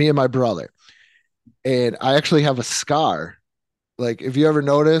 All right, me and my brother. And I actually have a scar. Like if you ever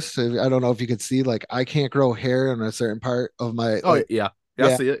notice, I don't know if you can see, like I can't grow hair on a certain part of my Oh, like, yeah. Yeah.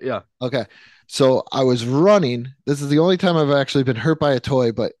 I see it. Yeah. okay. So I was running. This is the only time I've actually been hurt by a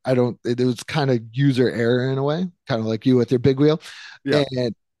toy, but it was kind of user error in a way, kind of like you with your big wheel. Yeah.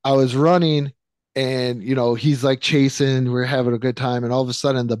 And I was running and, he's like chasing, we're having a good time. And all of a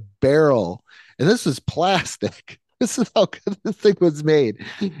sudden the barrel, and this is plastic. This is how good this thing was made.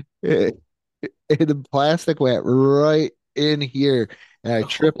 And the plastic went right in here. And I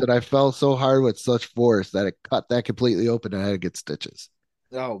tripped and I fell so hard with such force that it cut that completely open and I had to get stitches.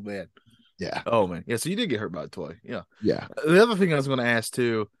 Oh, man. Yeah. Oh, man. Yeah. So you did get hurt by a toy. Yeah. Yeah. The other thing I was going to ask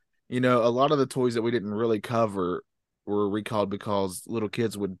too, a lot of the toys that we didn't really cover were recalled because little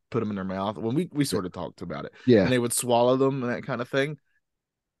kids would put them in their mouth when we sort of talked about it. Yeah. And they would swallow them and that kind of thing.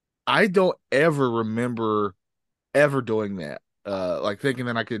 I don't ever remember ever doing that. Like thinking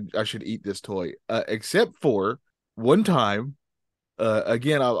that I should eat this toy. Except for one time.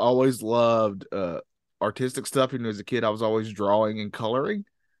 Again, I've always loved artistic stuff. As a kid, I was always drawing and coloring.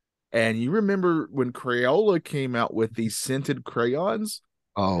 And you remember when Crayola came out with these scented crayons?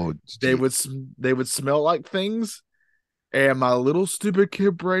 Oh, they would smell like things. And my little stupid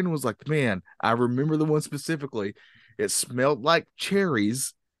kid brain was like, man, I remember the one specifically. It smelled like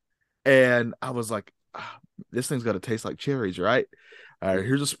cherries. And I was like, this thing's got to taste like cherries, right?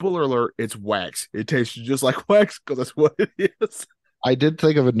 Here's a spoiler alert. It's wax. It tastes just like wax because that's what it is. I did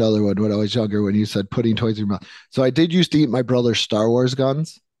think of another one when I was younger when you said putting toys in your mouth. So I did used to eat my brother's Star Wars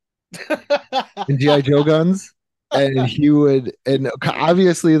guns and G.I. Joe guns. And he would, and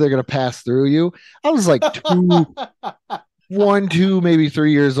obviously they're going to pass through you. I was like 2, maybe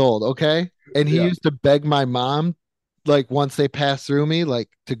 3 years old. Okay. And he used to beg my mom, like once they pass through me, like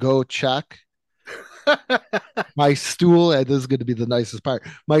to go check my stool. And this is going to be the nicest part.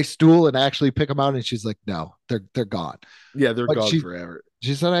 My stool and actually pick them out. And she's like, no, they're gone. Yeah. They're But gone forever.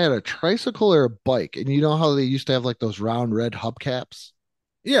 She said I had a tricycle or a bike. And you know how they used to have like those round red hubcaps?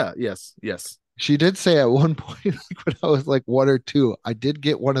 Yeah. Yes. She did say at one point, like when I was like 1 or 2, I did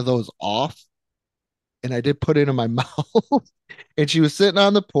get one of those off and I did put it in my mouth. And she was sitting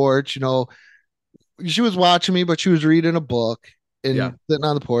on the porch, she was watching me, but she was reading a book. and Yeah. sitting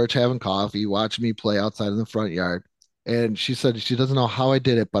on the porch having coffee, watching me play outside in the front yard. And she said she doesn't know how I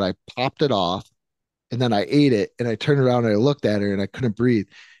did it, but I popped it off and then I ate it and I turned around and I looked at her and I couldn't breathe.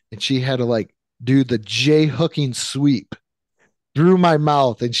 And she had to like do the J hooking sweep through my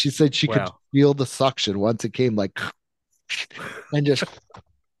mouth. And she said she could Wow. feel the suction once it came like and just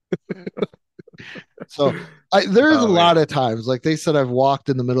so there's a Oh, lot man. of times, like they said, I've walked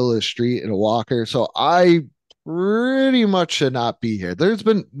in the middle of the street in a walker. So I pretty much should not be here. There's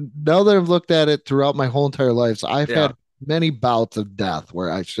been, now that I've looked at it throughout my whole entire life, so I've Yeah. had many bouts of death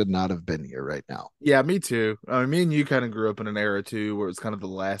where I should not have been here right now. Yeah, me too. I mean, me and you kind of grew up in an era too where it's kind of the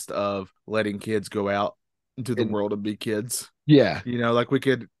last of letting kids go out into the And world and be kids. yeah, Like we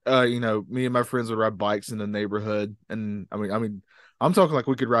could, me and my friends would ride bikes in the neighborhood, and I mean, I'm talking like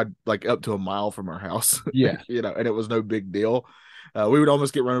we could ride like up to a mile from our house. yeah. And it was no big deal. We would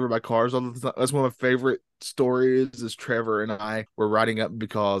almost get run over by cars all the time. That's one of my favorite stories. Is Trevor and I were riding up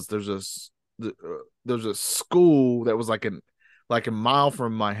because there's a school that was like a mile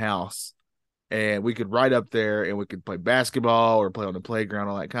from my house, and we could ride up there and we could play basketball or play on the playground,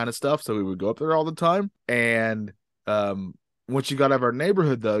 all that kind of stuff. So we would go up there all the time. And once you got out of our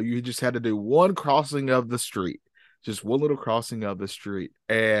neighborhood, though, you just had to do one crossing of the street, just one little crossing of the street.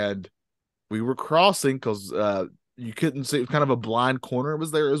 And we were crossing because you couldn't see. It was kind of a blind corner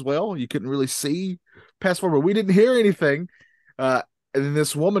was there as well. You couldn't really see past forward. We didn't hear anything. And then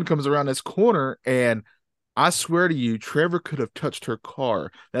this woman comes around this corner, and I swear to you, Trevor could have touched her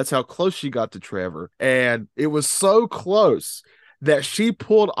car. That's how close she got to Trevor. And it was so close that she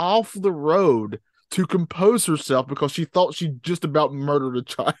pulled off the road to compose herself because she thought she just about murdered a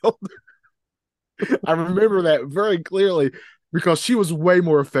child. I remember that very clearly because she was way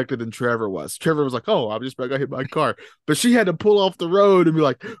more affected than Trevor was. Trevor was like, "Oh, I'm just about to hit my car," but she had to pull off the road and be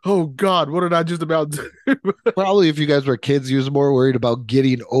like, "Oh God, what did I just about do?" Probably if you guys were kids, you was more worried about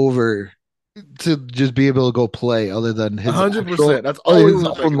getting over to just be able to go play other than his 100%. That's or all we his were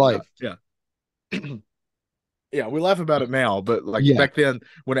own thinking life. about. Yeah. Yeah, we laugh about it now, but like Yeah. back then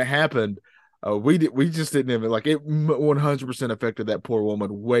when it happened, we just didn't even like it. 100% affected that poor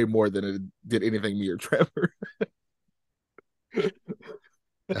woman way more than it did anything me or Trevor.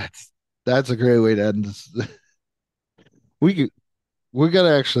 That's a great way to end this. We could, we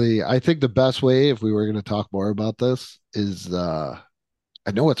gotta actually, I think the best way if we were gonna talk more about this is I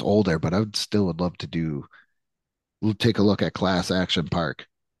know it's older, but I would still would love to take a look at Class Action Park.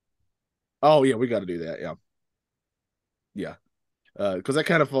 Oh yeah, we got to do that. Yeah, yeah, because that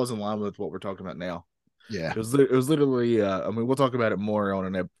kind of falls in line with what we're talking about now. Yeah. It was literally. I mean, we'll talk about it more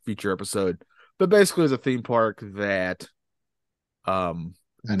on a future episode, but basically, it's a theme park that And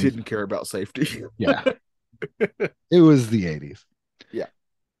didn't care about safety. yeah. It was the 80s. Yeah.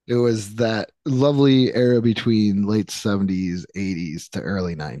 It was that lovely era between late 70s, 80s to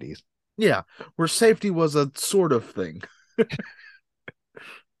early 90s. Yeah, where safety was a sort of thing.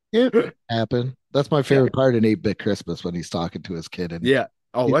 It happened. That's my favorite part in 8-Bit Christmas when he's talking to his kid. And Yeah.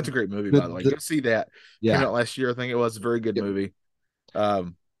 Oh, that's a great movie, by the way. Go see that. Came yeah. out last year, I think it was. A very good Yep. movie.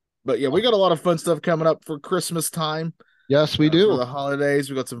 But yeah, we got a lot of fun stuff coming up for Christmas time. Yes, we For do. the holidays.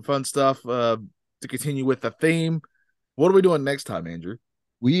 We got some fun stuff to continue with the theme. What are we doing next time, Andrew?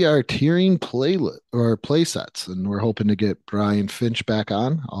 We are tiering play sets, and we're hoping to get Brian Finch back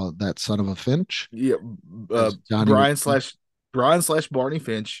on. That son of a Finch. Yeah, As Johnny Brian / Barney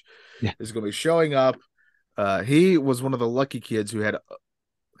Finch Yeah. is going to be showing up. He was one of the lucky kids who had.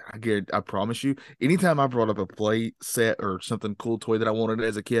 I promise you, anytime I brought up a play set or something cool toy that I wanted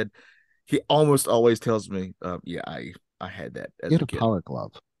as a kid, he almost always tells me, "Yeah, I had that as He had a a kid." power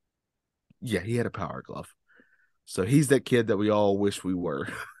glove. Yeah, he had a power glove. So he's that kid that we all wish we were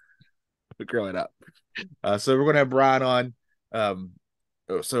growing up. So we're gonna have Brian on.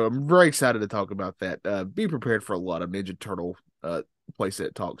 So I'm very excited to talk about that. Be prepared for a lot of Ninja Turtle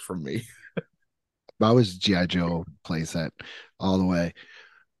playset talks from me. I was G.I. Joe playset all the way.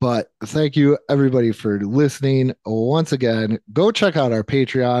 But thank you everybody for listening. Once again, go check out our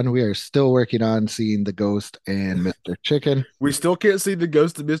Patreon. We are still working on seeing the Ghost and Mr. Chicken. We still can't see the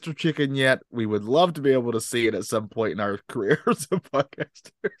ghost of Mr. Chicken yet. We would love to be able to see it at some point in our careers as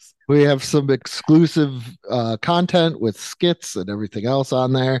podcasters. We have some exclusive content with skits and everything else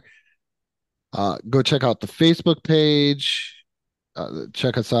on there. Go check out the Facebook page.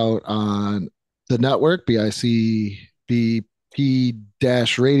 Check us out on the network,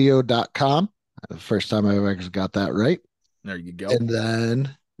 bicbp-radio.com. First time I ever got that right. There you go. And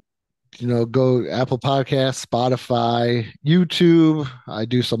then, go Apple Podcasts, Spotify, YouTube. I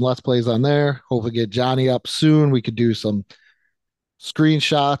do some Let's Plays on there. Hopefully get Johnny up soon. We could do some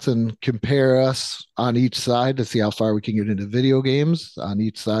screenshots and compare us on each side to see how far we can get into video games on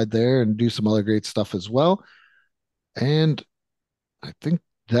each side there and do some other great stuff as well. And I think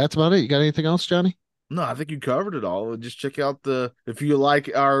that's about it. You got anything else, Johnny? No, I think you covered it all. Just check out if you like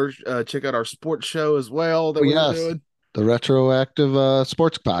check out our sports show as well that Oh, we're yes. doing. The Retroactive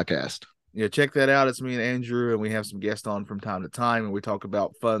Sports Podcast. Yeah, check that out. It's me and Andrew, and we have some guests on from time to time, and we talk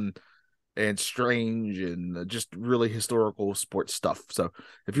about fun and strange and just really historical sports stuff. So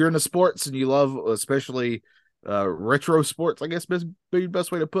if you're into sports and you love especially retro sports, I guess be the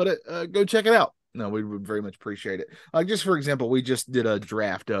best way to put it, go check it out. No, we would very much appreciate it. Just for example, we just did a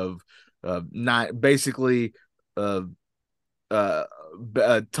draft of the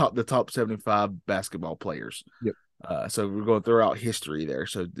top 75 basketball players. Yep. So we're going throughout history there.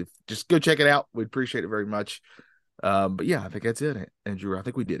 So just go check it out. We'd appreciate it very much. But yeah, I think that's it, Andrew. I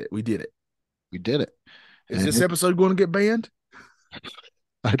think we did it. We did it. We did it. Is this episode going to get banned?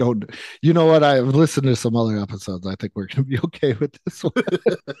 I don't, you know what? I've listened to some other episodes. I think we're going to be okay with this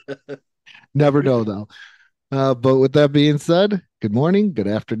one. Never know, though. But with that being said, good morning, good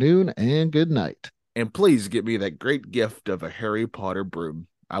afternoon, and good night. And please get me that great gift of a Harry Potter broom.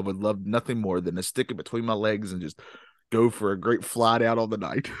 I would love nothing more than to stick it between my legs and just go for a great flight out on the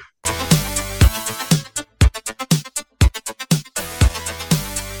night.